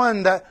He the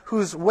one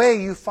whose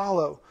way you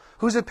follow,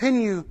 whose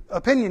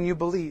opinion you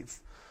believe,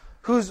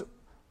 whose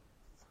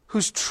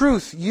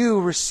truth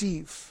you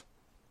receive?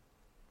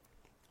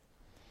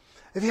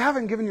 If you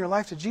haven't given your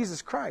life to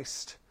Jesus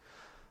Christ,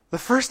 the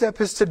first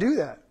step is to do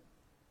that.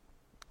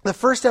 The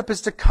first step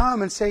is to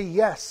come and say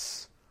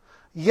yes.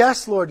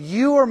 Yes, Lord,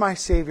 you are my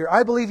Savior.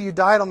 I believe you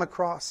died on the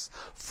cross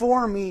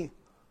for me,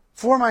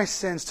 for my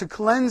sins, to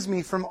cleanse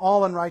me from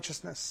all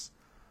unrighteousness.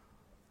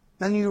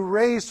 Then you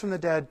raised from the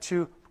dead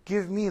to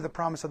give me the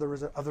promise of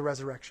the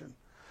resurrection.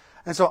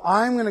 And so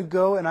I'm going to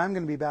go and I'm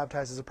going to be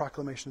baptized as a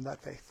proclamation of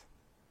that faith.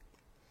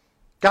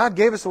 God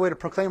gave us a way to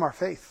proclaim our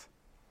faith.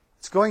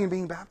 It's going and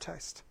being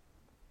baptized.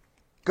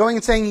 Going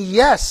and saying,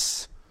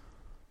 yes,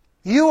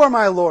 you are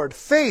my Lord.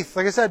 Faith,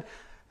 like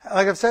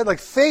I've said,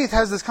 faith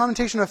has this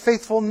connotation of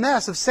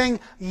faithfulness, of saying,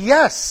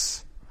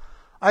 yes,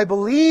 I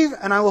believe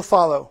and I will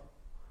follow.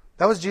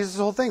 That was Jesus'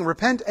 whole thing.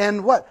 Repent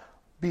and what?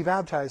 Be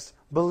baptized.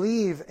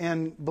 Believe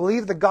and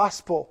believe the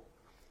gospel.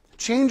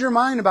 Change your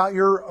mind about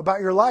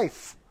your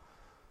life.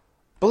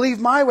 Believe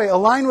my way.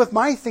 Align with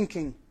my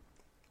thinking.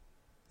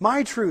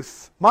 My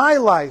truth. My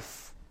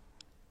life.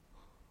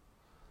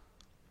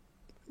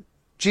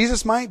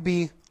 Jesus might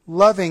be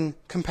loving,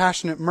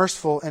 compassionate,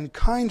 merciful, and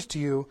kind to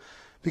you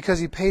because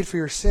He paid for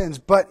your sins.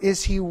 But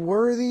is He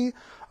worthy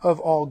of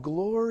all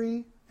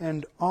glory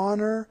and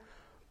honor,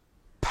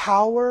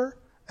 power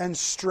and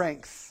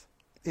strength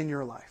in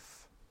your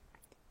life?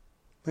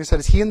 Like I said,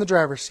 is He in the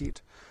driver's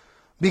seat?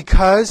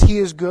 Because He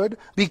is good?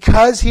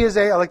 Because He is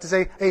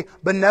a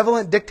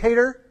benevolent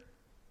dictator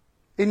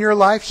in your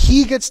life?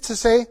 He gets to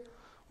say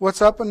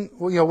what's up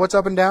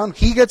and down.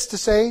 He gets to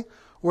say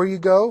where you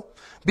go.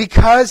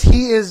 Because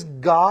He is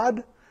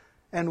God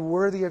and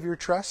worthy of your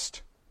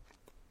trust?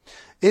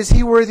 Is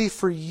He worthy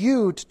for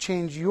you to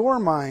change your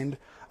mind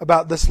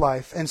about this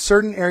life and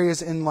certain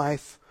areas in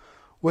life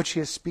which He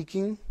is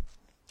speaking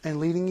and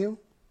leading you?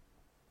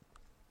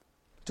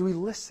 Do we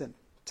listen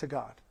to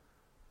God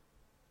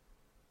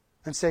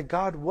and say,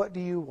 God, what do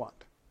you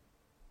want?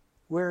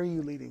 Where are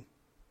you leading?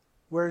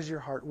 Where is your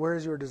heart? Where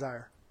is your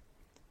desire?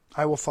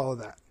 I will follow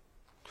that.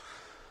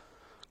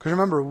 Because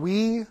remember,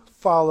 we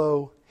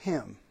follow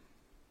Him.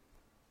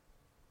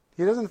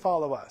 He doesn't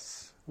follow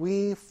us.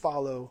 We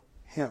follow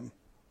Him.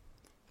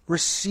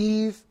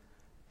 Receive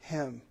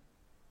Him.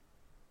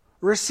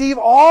 Receive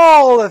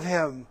all of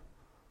Him.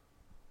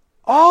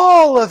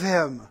 All of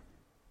Him.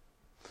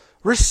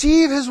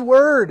 Receive His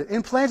Word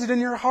implanted in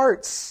your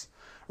hearts.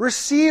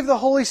 Receive the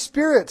Holy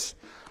Spirit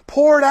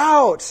poured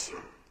out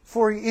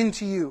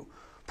into you.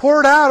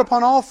 Poured out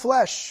upon all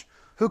flesh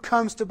who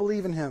comes to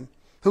believe in Him.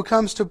 Who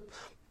comes to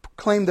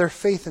claim their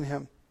faith in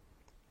Him.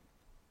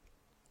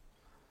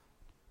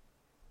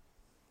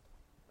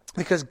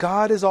 Because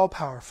God is all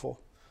powerful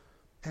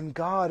and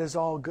God is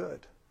all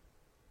good.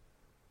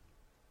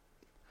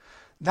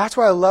 That's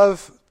why I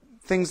love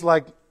things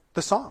like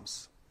the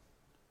Psalms.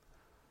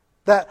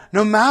 That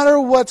no matter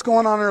what's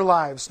going on in our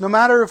lives, no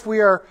matter if we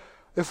are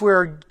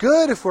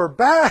good, if we're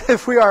bad,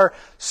 if we are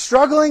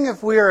struggling,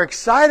 if we are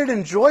excited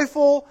and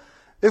joyful,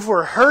 if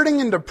we're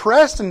hurting and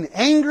depressed and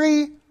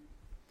angry,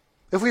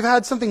 if we've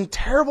had something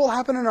terrible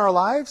happen in our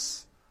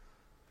lives,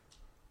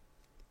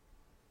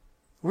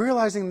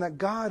 realizing that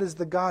God is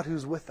the God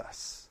who's with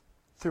us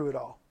through it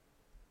all.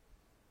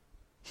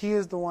 He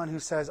is the one who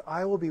says,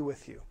 I will be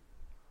with you.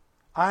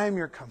 I am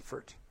your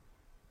comfort.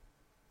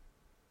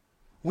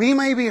 We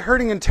may be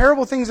hurting and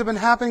terrible things have been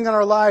happening in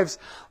our lives,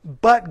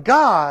 but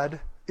God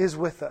is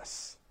with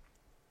us.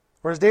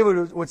 Or as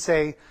David would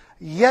say,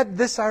 yet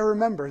this I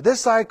remember,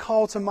 this I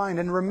call to mind.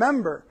 And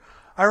remember,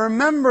 I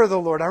remember the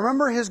Lord. I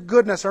remember His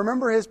goodness. I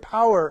remember His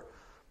power.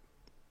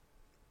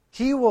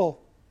 He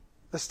will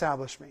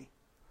establish me.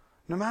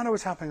 No matter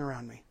what's happening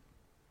around me.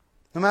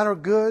 No matter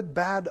good,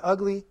 bad,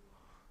 ugly,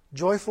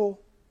 joyful,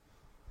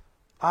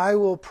 I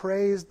will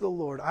praise the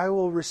Lord. I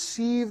will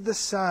receive the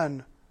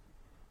Son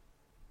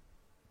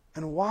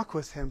and walk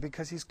with Him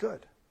because He's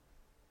good.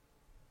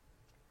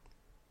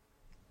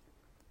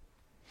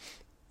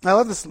 I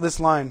love this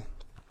line.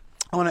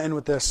 I want to end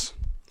with this.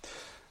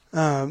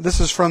 This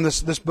is from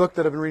this book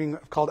that I've been reading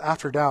called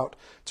After Doubt.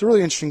 It's a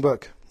really interesting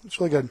book. It's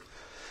really good.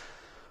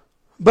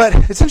 But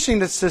it's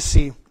interesting to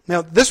see.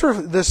 Now, this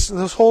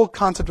whole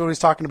concept of what he's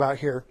talking about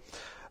here,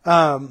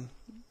 in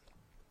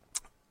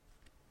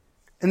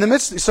the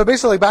midst, so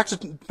basically back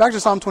to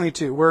Psalm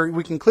 22, where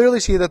we can clearly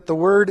see that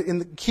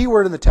the key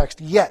word in the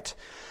text, yet,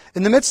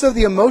 in the midst of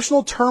the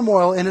emotional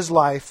turmoil in his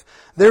life,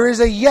 there is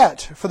a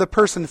yet for the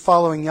person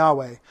following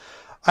Yahweh.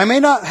 I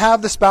may not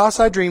have the spouse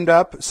I dreamed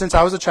up since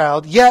I was a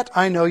child, yet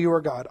I know you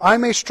are God. I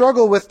may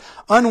struggle with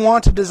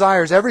unwanted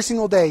desires every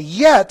single day,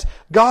 yet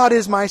God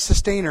is my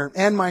sustainer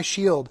and my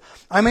shield.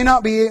 I may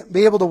not be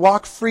able to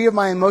walk free of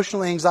my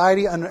emotional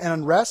anxiety and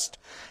unrest,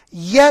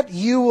 yet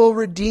you will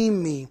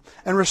redeem me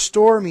and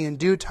restore me in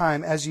due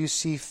time as you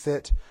see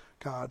fit,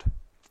 God.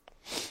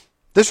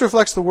 This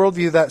reflects the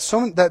worldview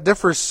that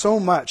differs so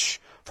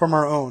much from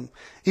our own.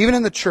 Even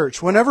in the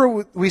church,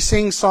 whenever we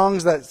sing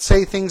songs that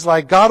say things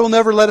like, God will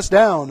never let us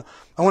down,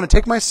 I want to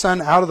take my son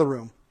out of the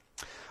room.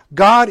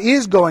 God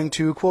is going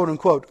to, quote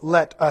unquote,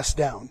 let us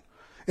down.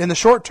 In the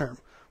short term,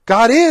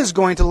 God is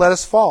going to let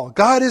us fall.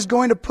 God is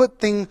going to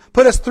put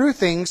us through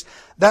things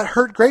that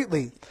hurt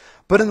greatly.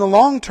 But in the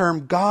long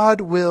term,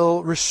 God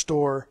will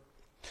restore.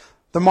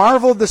 The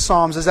marvel of the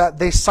Psalms is that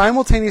they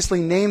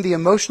simultaneously name the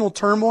emotional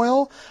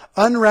turmoil,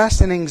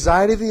 unrest, and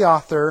anxiety of the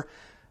author,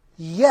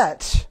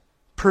 yet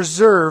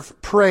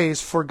preserve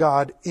praise for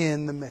God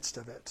in the midst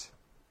of it.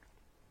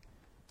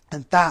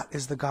 And that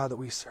is the God that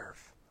we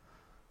serve.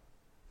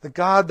 The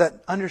God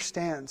that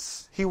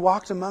understands. He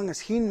walked among us.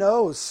 He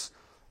knows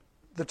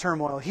the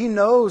turmoil. He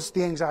knows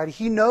the anxiety.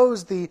 He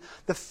knows the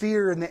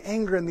fear and the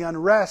anger and the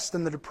unrest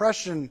and the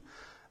depression,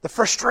 the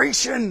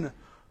frustration,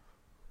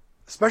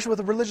 especially with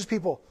the religious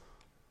people,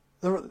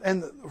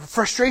 and the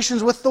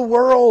frustrations with the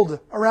world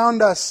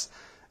around us,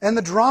 and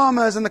the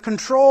dramas and the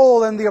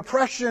control and the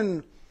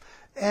oppression.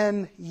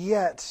 And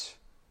yet,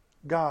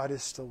 God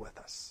is still with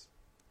us.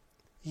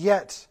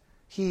 Yet,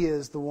 He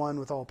is the one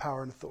with all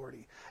power and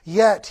authority.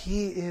 Yet,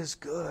 He is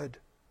good.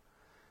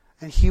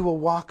 And He will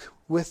walk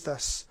with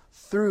us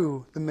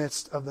through the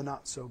midst of the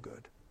not so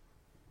good.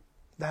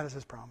 That is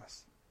His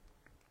promise.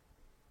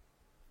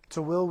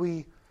 So will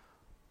we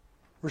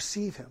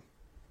receive Him?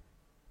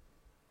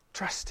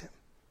 Trust Him?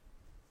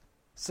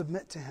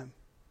 Submit to Him?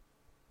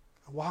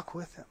 Walk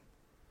with Him?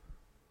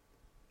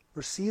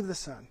 Receive the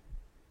Son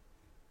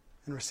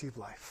and receive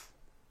life.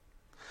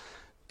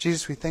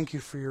 Jesus, we thank You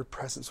for Your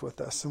presence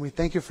with us, and we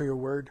thank You for Your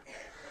word.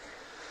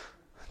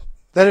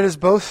 That it is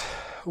both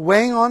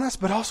weighing on us,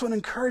 but also an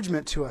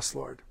encouragement to us,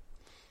 Lord.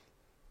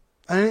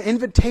 An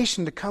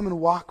invitation to come and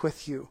walk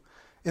with You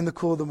in the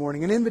cool of the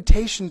morning. An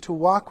invitation to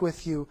walk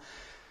with You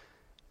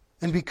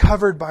and be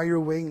covered by Your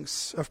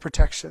wings of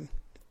protection.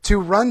 To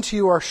run to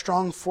You, our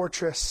strong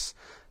fortress.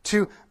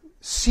 To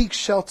seek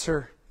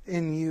shelter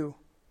in You.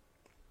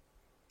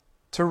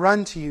 To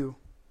run to You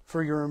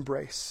for Your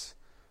embrace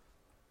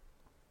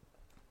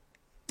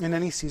in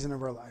any season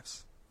of our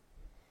lives.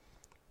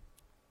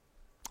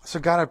 So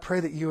God, I pray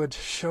that You would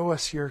show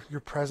us Your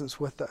presence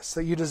with us,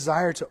 that You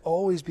desire to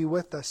always be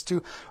with us,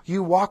 to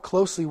You walk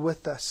closely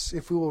with us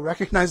if we will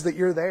recognize that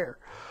You're there.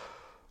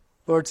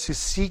 Lord, to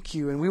seek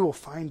You, and we will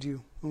find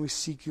You when we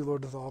seek You,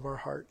 Lord, with all of our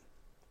heart.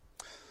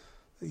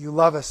 That You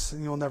love us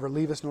and You will never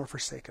leave us nor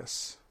forsake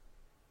us.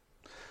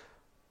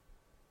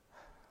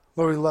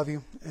 Lord, we love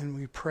You, and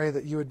we pray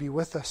that You would be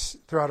with us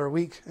throughout our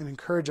week and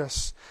encourage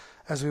us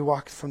as we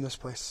walk from this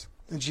place.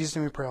 In Jesus'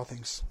 name we pray all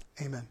things.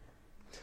 Amen.